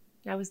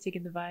surprised. I was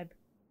taking the vibe.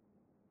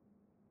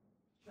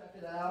 Check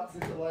it out,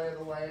 get the lay of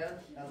the land,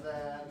 and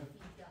then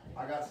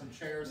I got some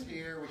chairs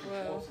here. We can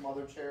pull Whoa. some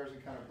other chairs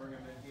and kind of bring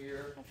them in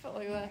here. I felt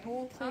like that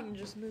whole thing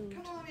just moved.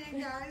 Come on in,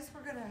 guys.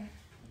 We're gonna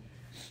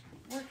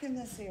work in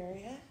this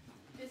area.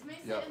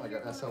 Yep, I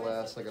got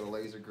SLS, I got a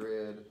laser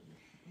grid,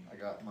 I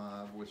got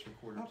my voice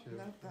recorder Oh, too.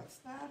 no, that's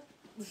that.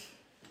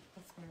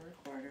 That's my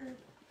recorder.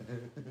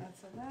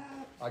 That's a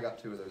that. I got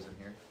two of those in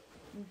here.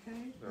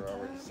 Okay. They're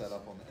already set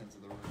up on the ends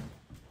of the room.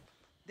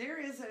 There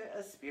is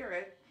a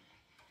spirit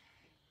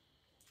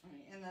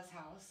in this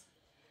house.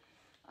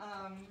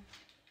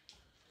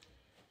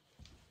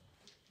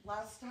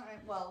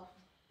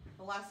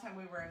 The last time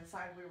we were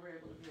inside, we were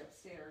able to be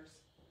upstairs.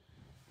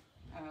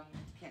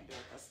 Can't do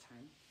it this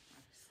time,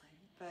 obviously.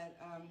 But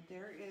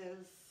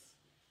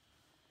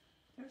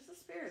there's a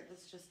spirit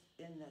that's just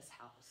in this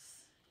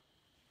house.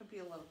 Could be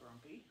a little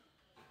grumpy.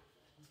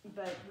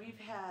 But we've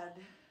had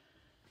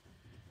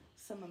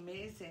some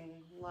amazing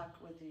luck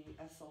with the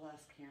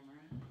SLS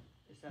camera.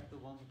 Is that the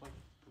one with like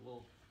the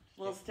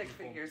little stick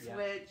people? figures, Yeah.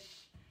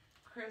 which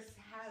Chris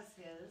has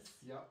his.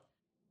 Yep.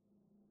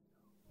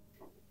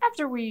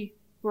 After we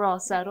were all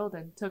settled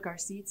and took our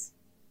seats,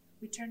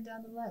 we turned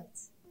down the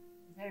lights.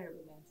 Very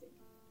romantic.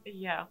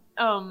 Yeah.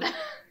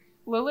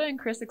 Lola and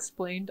Chris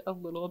explained a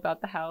little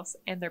about the house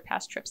and their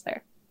past trips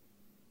there.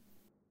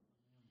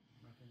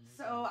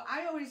 So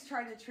I always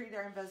try to treat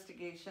our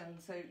investigation.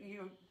 So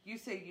you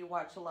say you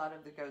watch a lot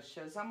of the ghost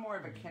shows. I'm more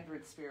of a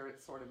kindred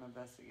spirit sort of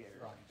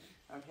investigator.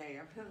 Right. Okay,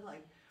 I'm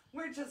like,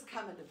 we're just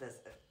coming to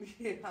visit,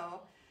 you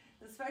know?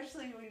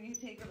 Especially when you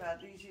think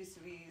about these used to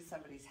be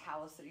somebody's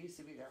house, it used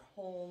to be their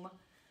home,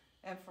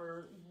 and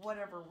for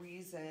whatever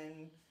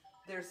reason,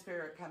 their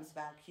spirit comes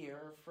back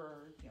here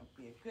for, you know,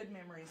 be it good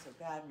memories or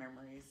bad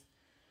memories.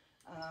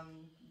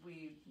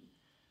 We,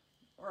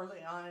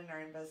 early on in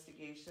our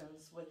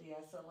investigations with the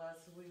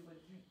SLS, we would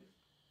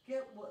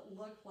get what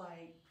looked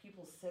like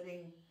people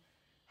sitting,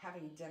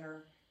 having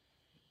dinner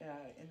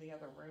in the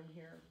other room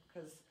here,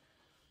 because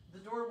the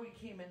door we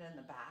came in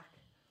the back,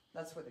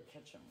 that's where the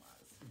kitchen was.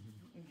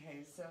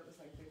 Okay, so it was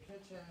like the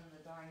kitchen,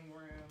 the dining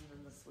room,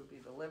 and this would be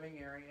the living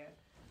area.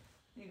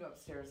 You go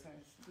upstairs, and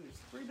there's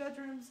 3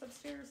 bedrooms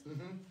upstairs.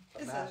 Mm-hmm. The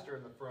It's master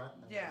in the front.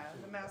 and Yeah, two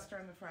the in back. master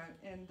in the front.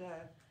 And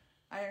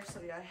I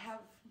have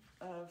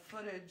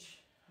footage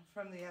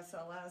from the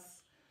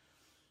SLS.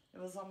 It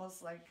was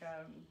almost like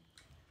a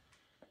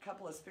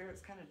couple of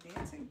spirits kind of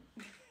dancing.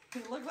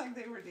 It looked like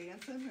they were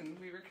dancing, and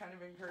we were kind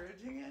of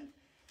encouraging it.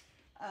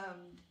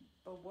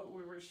 But what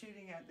we were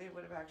shooting at, they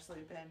would have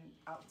actually been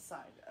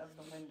outside of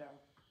the window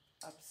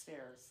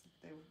upstairs.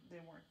 They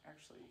weren't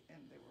actually in.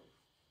 They were.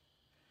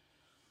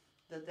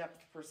 The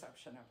depth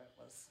perception of it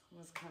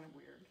was kind of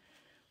weird.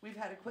 We've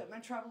had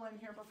equipment trouble in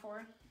here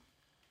before,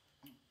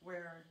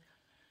 where,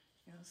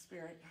 you know,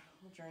 spirit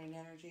will drain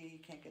energy. You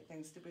can't get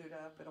things to boot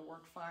up. It'll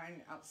work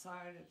fine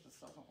outside. It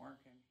just doesn't work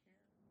in here.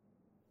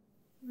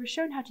 We were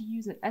shown how to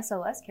use an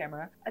SLS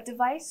camera, a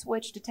device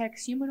which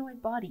detects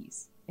humanoid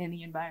bodies in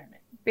the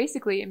environment.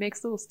 Basically, it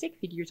makes little stick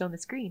figures on the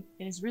screen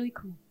and is really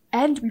cool.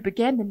 And we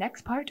began the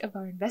next part of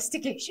our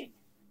investigation.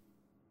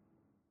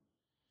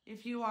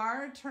 If you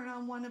are, turn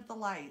on one of the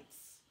lights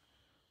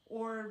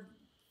or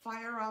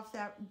fire off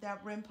that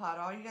REM pod.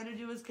 All you got to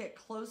do is get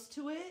close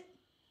to it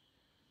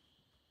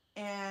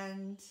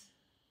and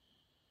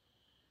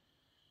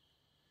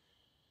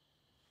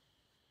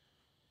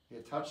Yeah,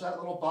 touch that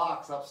little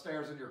box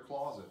upstairs in your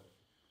closet.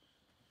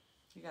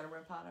 you got a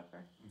REM pod up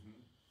there. Mm-hmm.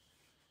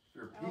 If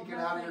you're Oh, peeking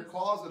my out of your thing's-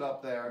 closet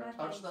up there, my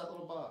touch thing's- that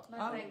little box.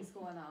 My Oh. thing's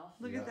going off.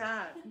 Look Yeah. at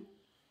that.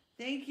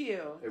 Thank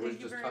you. It was Thank you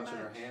just very touching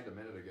much. her hand a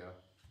minute ago.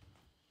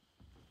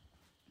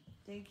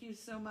 Thank you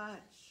so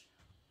much.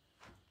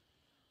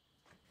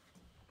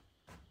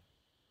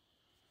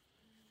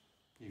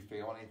 You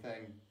feel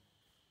anything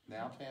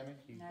now, Tammy?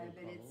 No,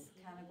 but it's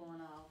kind of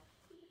going off.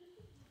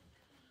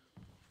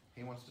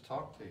 He wants to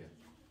talk to you.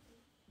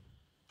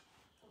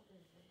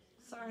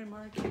 Sorry,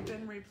 Mark, you've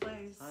been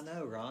replaced. I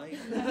know, right?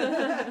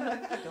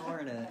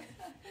 Darn it.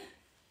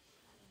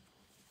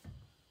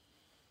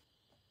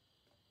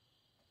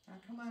 Oh,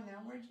 come on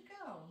now, where'd you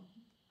go?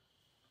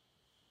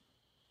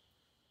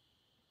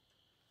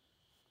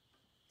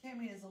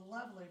 Tammy is a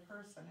lovely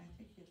person. I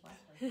think you'd like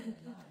her very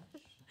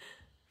much.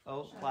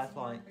 Oh, That's flashlight.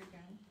 Mark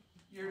again.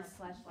 Yours,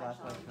 Flashlight.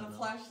 the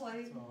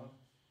flashlight? Oh,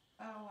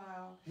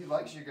 wow. He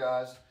likes you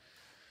guys.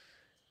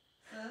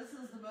 So this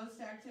is the most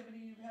activity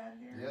you've had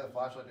here? Yeah, the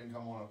flashlight didn't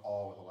come on at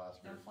all with the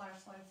last No group.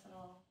 flashlights at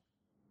all?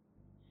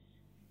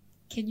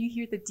 Can you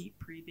hear the deep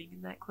breathing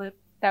in that clip?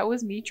 That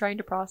was me trying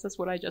to process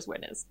what I just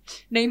witnessed.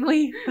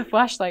 Namely, the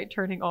flashlight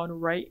turning on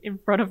right in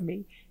front of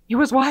me. It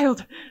was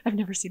wild. I've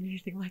never seen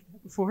anything like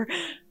that before.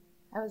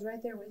 I was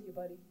right there with you,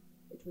 buddy.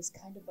 It was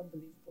kind of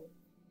unbelievable.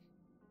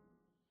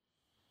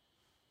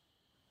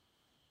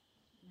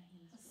 My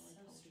hand's really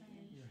cold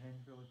again. Your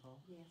hand's really cold?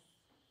 Yes.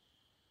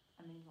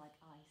 I mean, like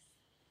ice.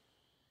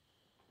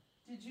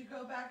 Did you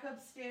go back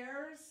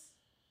upstairs?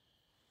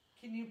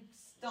 Can you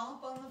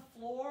stomp on the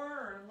floor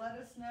or let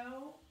us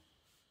know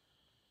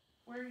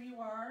where you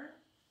are?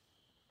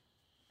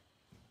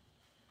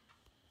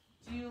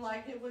 Do you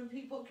like it when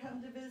people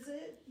come to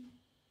visit?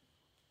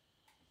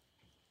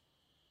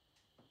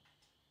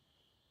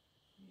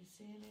 You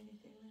seeing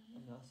anything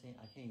there? I'm not seeing,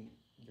 I can't,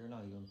 you're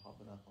not even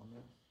popping up on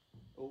this.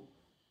 Oh,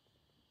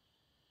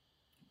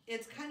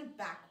 It's kind of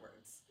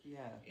backwards.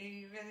 yeah.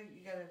 You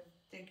gotta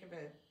think of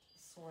it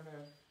sort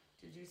of.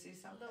 Did you see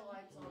something? The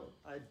lights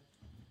on. I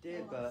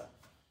did, but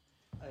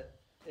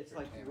it's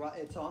like right,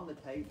 it's on the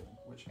table.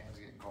 Which hand's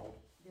getting cold?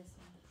 This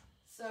one.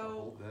 So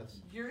hold this.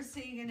 you're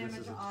seeing an This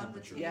image is a on the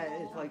temperature. table.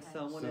 Yeah, it's like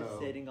someone is So,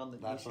 sitting on the,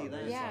 you that's see on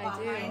that? this Yeah, I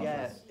do. Behind Yeah,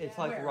 us. it's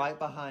like Where? right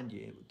behind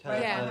you. To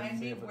Right Yeah. behind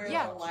me where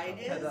Yeah. the light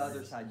is. To the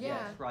other side, Yeah.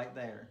 yes, right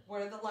there.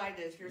 Where the light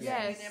is. You're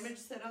Yes. seeing an image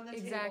sit on the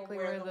Exactly table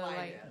where where the the light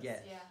light- is.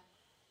 Yes. Yeah.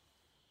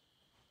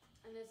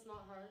 And it's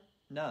not her?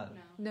 No,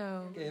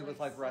 No. it was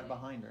like right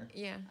behind her.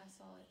 Yeah. I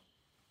saw it.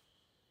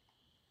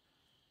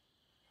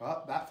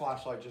 Oh, that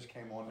flashlight just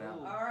came on now.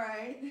 Ooh. All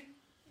right.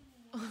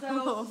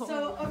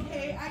 So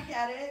okay, I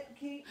get it.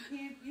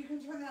 You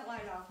can turn that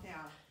light off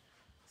now.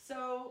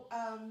 So,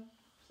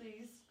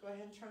 please go ahead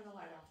and turn the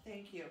light off.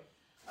 Thank you.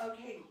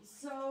 Okay,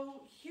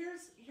 so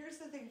here's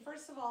the thing.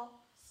 First of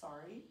all,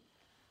 sorry.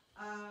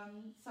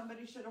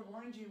 Somebody should have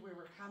warned you we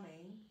were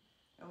coming,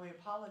 and we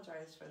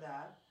apologize for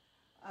that.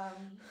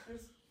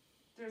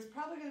 There's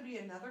probably going to be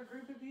another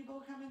group of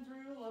people coming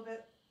through a little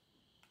bit.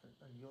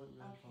 Are you at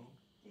your phone?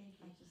 Thank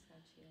you. I just got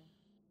you.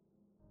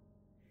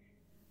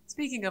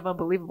 Speaking of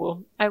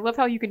unbelievable, I love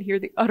how you can hear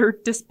the utter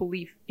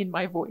disbelief in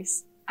my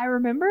voice. I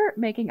remember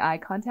making eye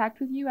contact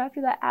with you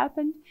after that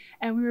happened,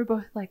 and we were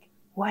both like,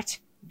 what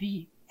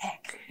the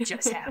heck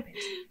just happened?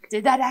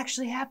 Did that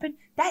actually happen?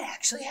 That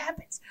actually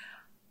happened.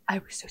 I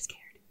was so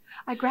scared.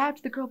 I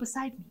grabbed the girl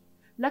beside me.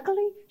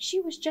 Luckily, she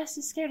was just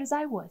as scared as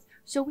I was,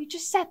 so we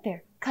just sat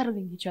there,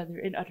 cuddling each other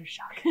in utter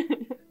shock.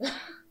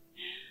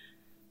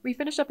 We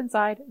finished up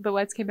inside, the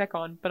lights came back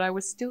on, but I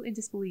was still in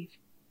disbelief.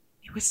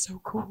 It was so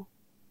cool.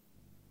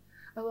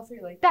 I love how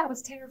you're like, that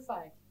was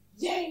terrifying.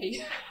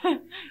 Yay!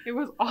 It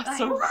was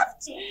awesome. I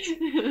loved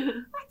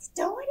it! Let's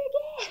do it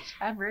again!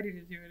 I'm ready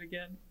to do it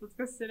again. Let's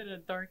go sit in a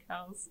dark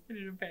house in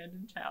an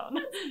abandoned town.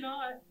 It's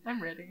not.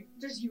 I'm ready.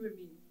 Just you and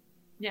me.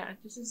 Yeah,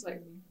 just This is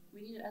like,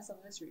 we need an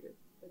SLS reader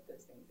with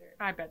those things there.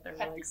 I bet they're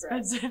Happy really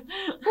crabs. expensive.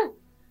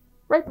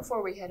 Right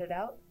before we headed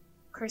out,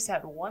 Chris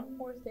had one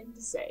more thing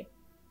to say.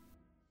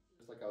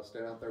 Just like I was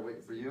standing out there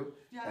waiting for you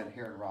Yeah. and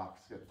hearing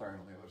rocks get thrown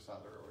on the other side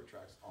of the railroad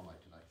tracks all night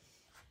tonight.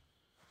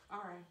 All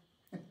right.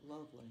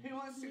 Lovely. Who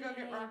wants to go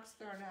get rocks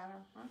thrown at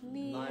him? Huh?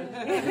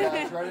 Yeah,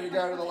 it's ready to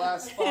go to the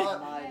last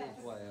spot. Might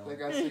as I well.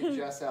 think I see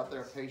Jess out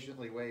there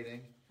patiently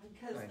waiting.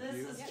 Because Thank this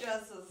you. is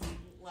Jess's,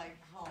 like,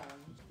 home.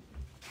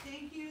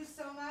 Thank you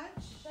so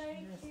much.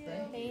 Thank Yes, you.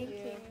 thank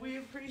you. We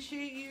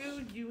appreciate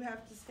you. You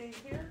have to stay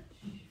here.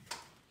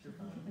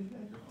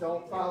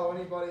 Don't follow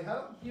anybody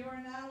home. You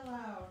are not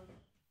allowed.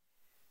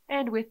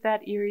 And with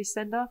that eerie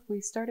send-off, we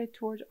started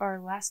toward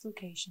our last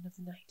location of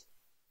the night.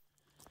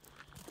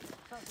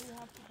 But we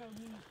have to go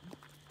meet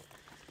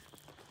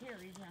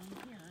Harry around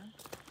here.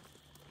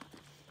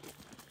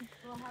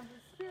 We'll have the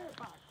spirit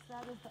box.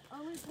 That is the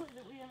only toy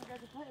that we haven't got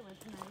to play with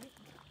tonight.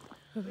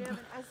 We have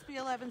an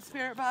SB11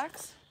 spirit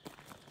box.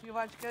 You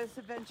watch Ghost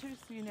Adventures,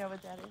 so you know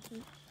what that is.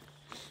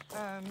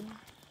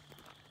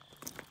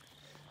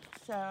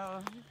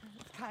 So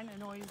it's kind of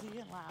noisy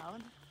and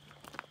loud.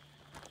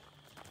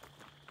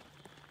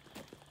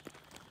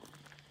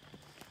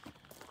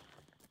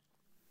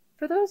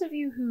 For those of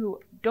you who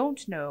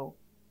don't know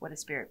what a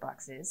spirit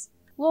box is,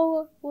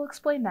 we'll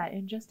explain that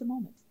in just a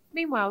moment.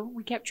 Meanwhile,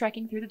 we kept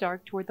trekking through the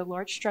dark toward the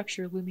large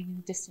structure looming in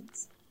the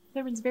distance,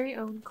 Thurman's very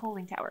own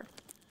coaling tower.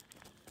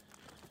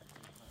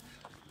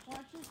 Watch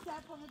your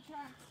step on the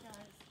tracks, guys.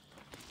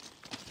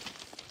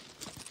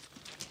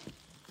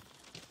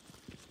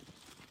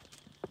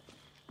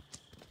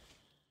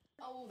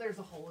 Oh, there's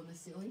a hole in the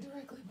ceiling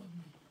directly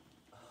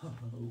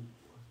above me.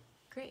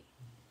 Great.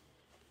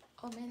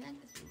 Oh man, that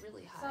is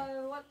really high.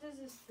 So, what does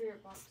this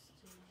spirit box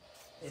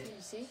do? Can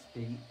you see?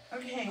 Speak.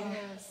 Okay,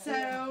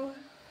 so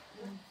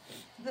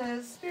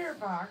the spirit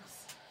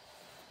box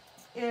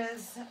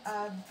is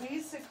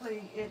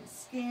basically it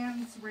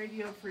scans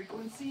radio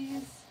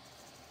frequencies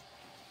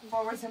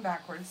forwards and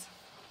backwards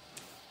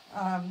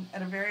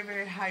at a very,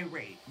 very high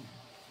rate.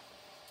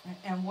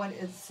 And what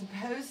it's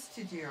supposed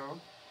to do,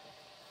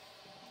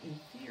 in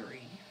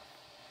theory,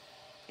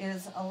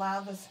 is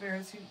allow the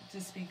spirits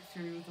to speak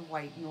through the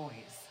white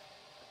noise.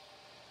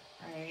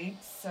 Right?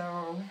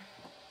 So,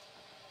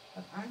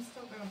 but I'm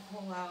still going to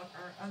pull out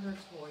our other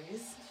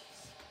toys.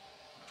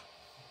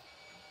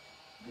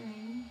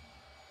 Okay.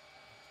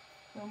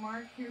 So,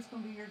 Mark, here's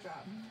going to be your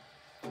job.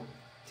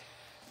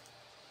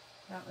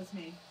 That was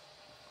me.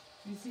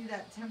 You see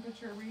that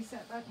temperature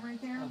reset button right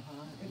there?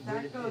 If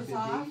that goes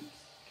off,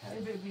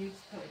 if it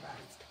beeps, put it back.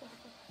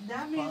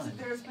 That means that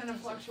there's been a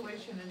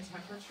fluctuation in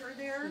temperature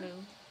there.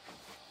 No.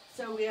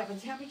 So we have a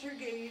temperature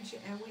gauge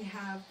and we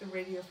have the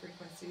radio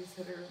frequencies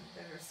that are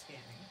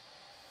scanning.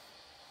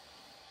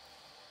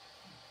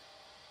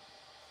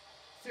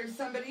 Is there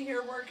somebody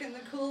here working the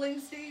cooling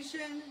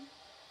station?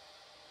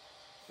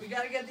 We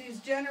got to get these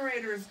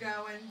generators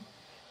going.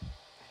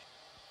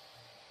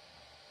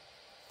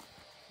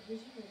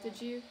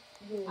 Did you?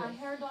 I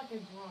heard like a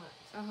grunt.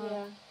 Uh-huh.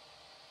 Yeah.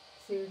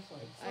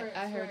 Seriously.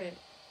 I heard it.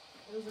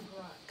 It was a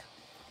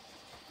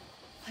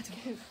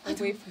grunt.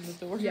 Away from the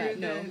door. Yeah,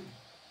 no.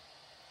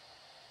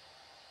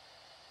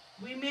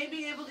 We may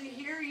be able to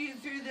hear you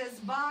through this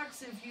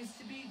box if you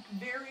speak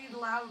very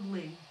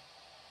loudly.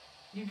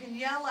 You can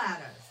yell at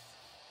us.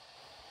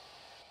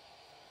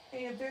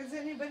 Hey, if there's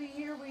anybody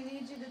here, we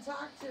need you to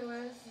talk to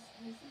us.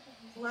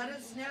 Let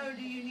us know.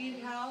 Do you need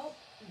help?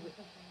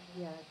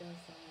 Yeah, it does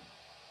sound.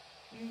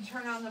 You can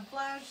turn on the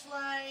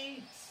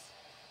flashlight.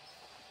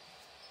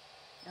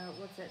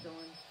 What's that doing?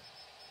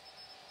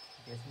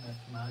 Guessing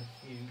that's my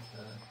cue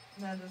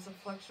to... No, there's a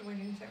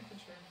fluctuating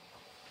temperature.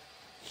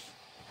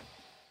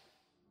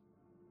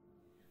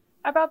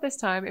 About this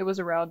time, it was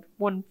around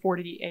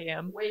 1:40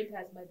 a.m. Way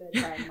past my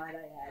bedtime, might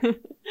I add.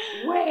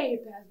 Way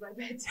past my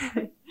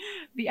bedtime.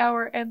 The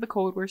hour and the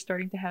cold were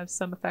starting to have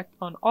some effect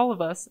on all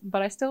of us,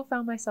 but I still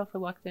found myself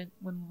reluctant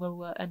when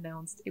Lola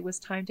announced it was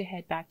time to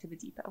head back to the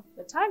depot.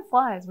 The time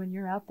flies when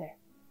you're out there.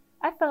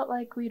 I felt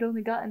like we'd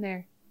only gotten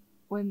there,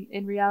 when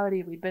in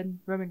reality we'd been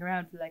roaming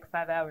around for like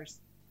 5 hours.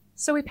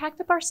 So we packed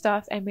up our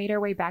stuff and made our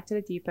way back to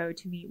the depot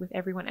to meet with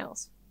everyone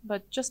else.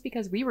 But just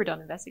because we were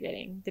done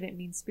investigating didn't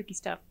mean spooky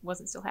stuff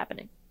wasn't still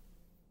happening.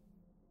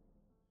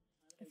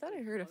 I thought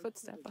I heard a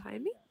footstep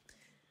behind me.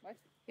 What?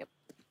 Yep.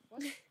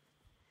 What?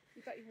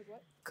 You thought you heard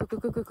what?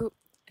 Cool.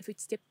 A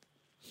footstep.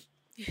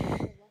 Lots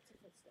of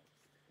footsteps.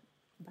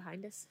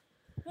 Behind us.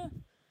 You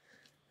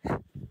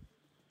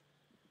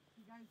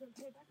guys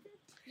okay back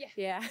there?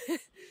 Yeah.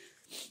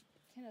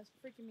 Kenna's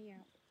freaking me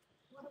out.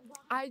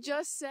 I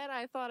just said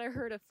I thought I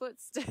heard a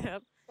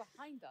footstep.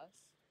 Behind us?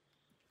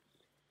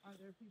 Are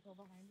there people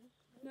behind us?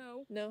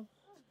 No.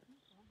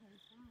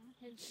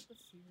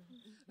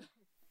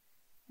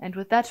 And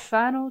with that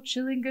final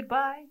chilling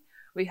goodbye,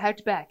 we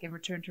hiked back and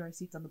returned to our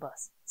seats on the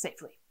bus,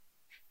 safely.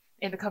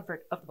 In the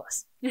comfort of the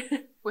bus.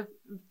 With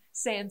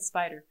Sand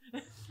Spider.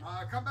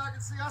 Come back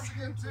and see us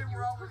again, too.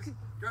 We're always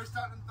ghost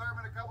hunting in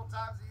Thurman a couple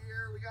times a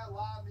year. We got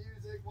live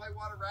music,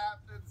 whitewater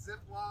rafting, zip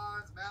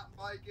lines, mountain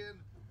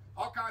biking,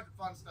 all kinds of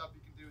fun stuff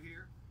you can do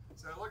here.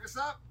 So look us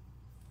up.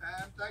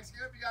 And thanks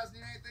again. If you guys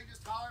need anything,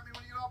 just holler at me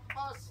when you get off the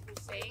bus.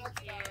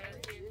 Thank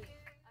you.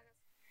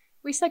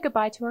 We said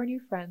goodbye to our new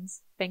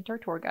friends, thanked our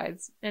tour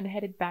guides, and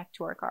headed back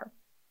to our car.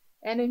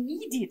 And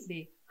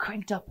immediately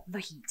cranked up the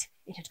heat.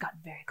 It had gotten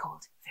very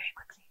cold very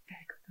quickly.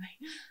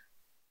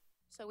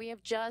 So we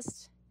have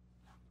just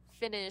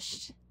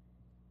finished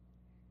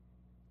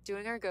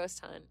doing our ghost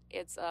hunt.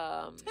 It's 2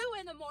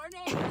 in the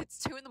morning. It's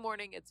 2 in the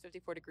morning. It's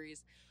 54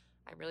 degrees.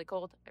 I'm really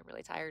cold. I'm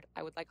really tired.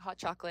 I would like hot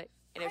chocolate.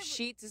 And if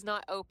Sheetz is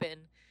not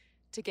open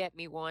to get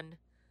me one,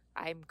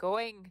 I'm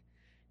going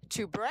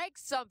to break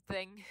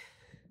something.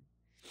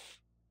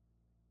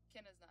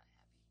 Kenna's not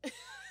happy.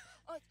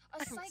 A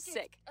I'm psychic,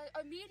 sick.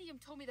 A medium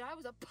told me that I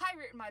was a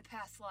pirate in my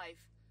past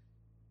life.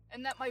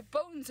 And that my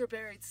bones are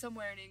buried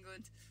somewhere in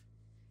England.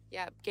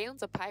 Yeah,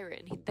 Galen's a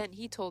pirate, and then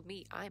he told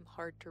me I'm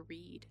hard to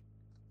read.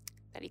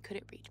 That he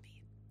couldn't read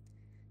me.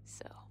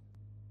 So.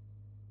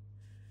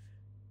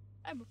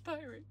 I'm a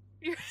pirate.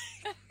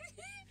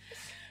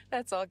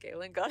 That's all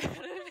Galen got out of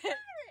it.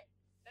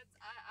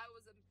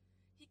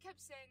 He kept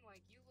saying,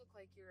 like, you look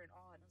like you're in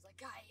awe. And I was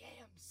like,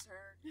 I am,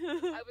 sir.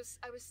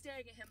 I was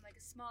staring at him like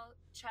a small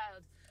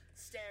child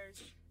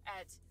stares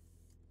at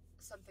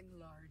something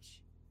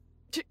large.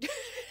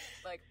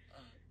 Like,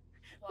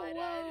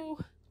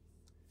 wide-eyed.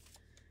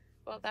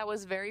 Well, that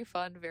was very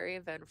fun, very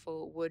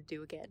eventful. Would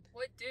do again.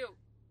 Would do.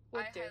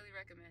 Would I do. highly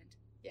recommend.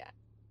 Yeah.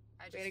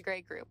 We had a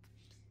great group.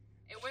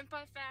 It went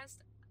by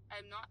fast.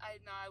 I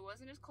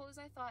wasn't as cold as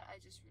I thought. I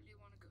just really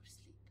want to go to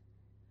sleep.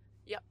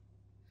 Yep.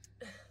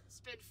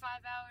 Spend 5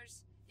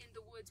 hours in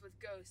the woods with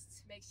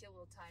ghosts. Makes you a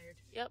little tired.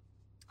 Yep.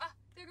 Ah,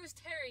 there goes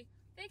Terry.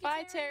 Thank you,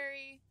 Bye,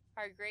 Terry.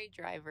 Our great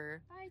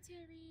driver. Bye,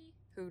 Terry.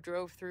 Who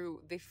drove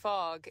through the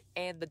fog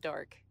and the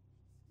dark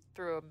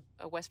through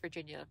a West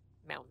Virginia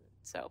mountain.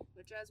 So,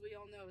 which, as we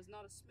all know, is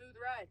not a smooth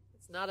ride.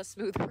 It's not a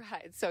smooth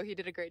ride, so he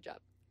did a great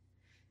job.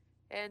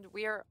 And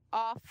we are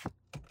off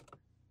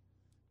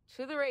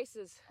to the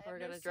races. We're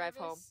going to drive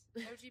home.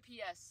 No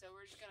GPS, so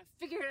we're just going to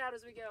figure it out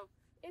as we go.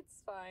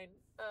 It's fine.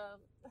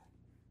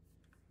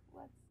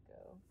 Let's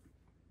go.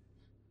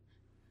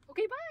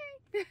 Okay,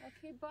 bye.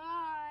 Okay,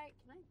 bye.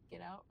 Can I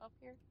get out up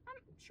here?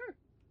 Sure.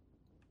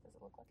 Does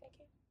it look like I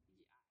can?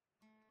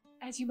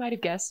 As you might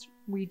have guessed,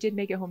 we did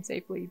make it home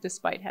safely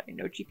despite having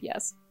no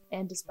GPS.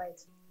 And despite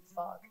the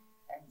fog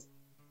and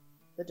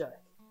the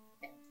dark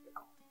and the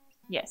cold.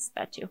 Yes,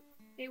 that too.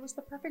 It was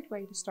the perfect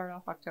way to start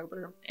off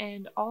October,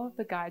 and all of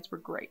the guides were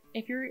great.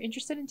 If you're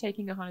interested in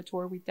taking a haunted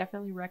tour, we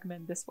definitely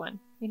recommend this one.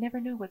 You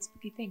never know what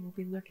spooky thing will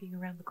be lurking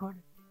around the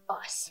corner.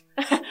 Us.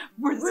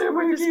 We're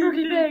the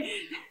spooky thing.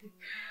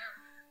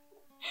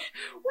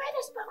 We're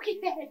the spooky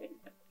thing.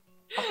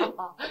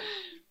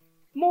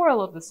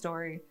 Moral of the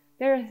story,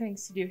 there are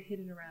things to do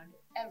hidden around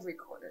every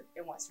corner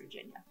in West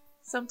Virginia.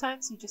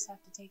 Sometimes you just have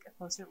to take a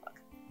closer look.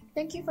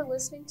 Thank you for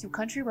listening to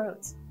Country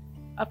Roads,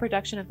 a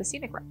production of The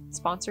Scenic Route,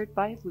 sponsored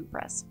by Loot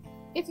Press.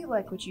 If you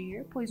like what you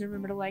hear, please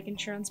remember to like and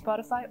share on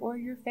Spotify or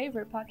your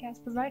favorite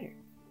podcast provider.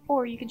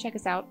 Or you can check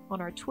us out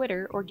on our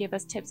Twitter or give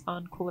us tips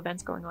on cool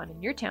events going on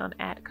in your town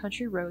at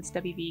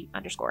CountryRoadsWV_.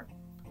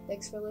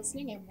 Thanks for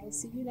listening, and we'll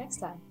see you next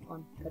time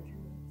on Country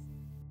Roads.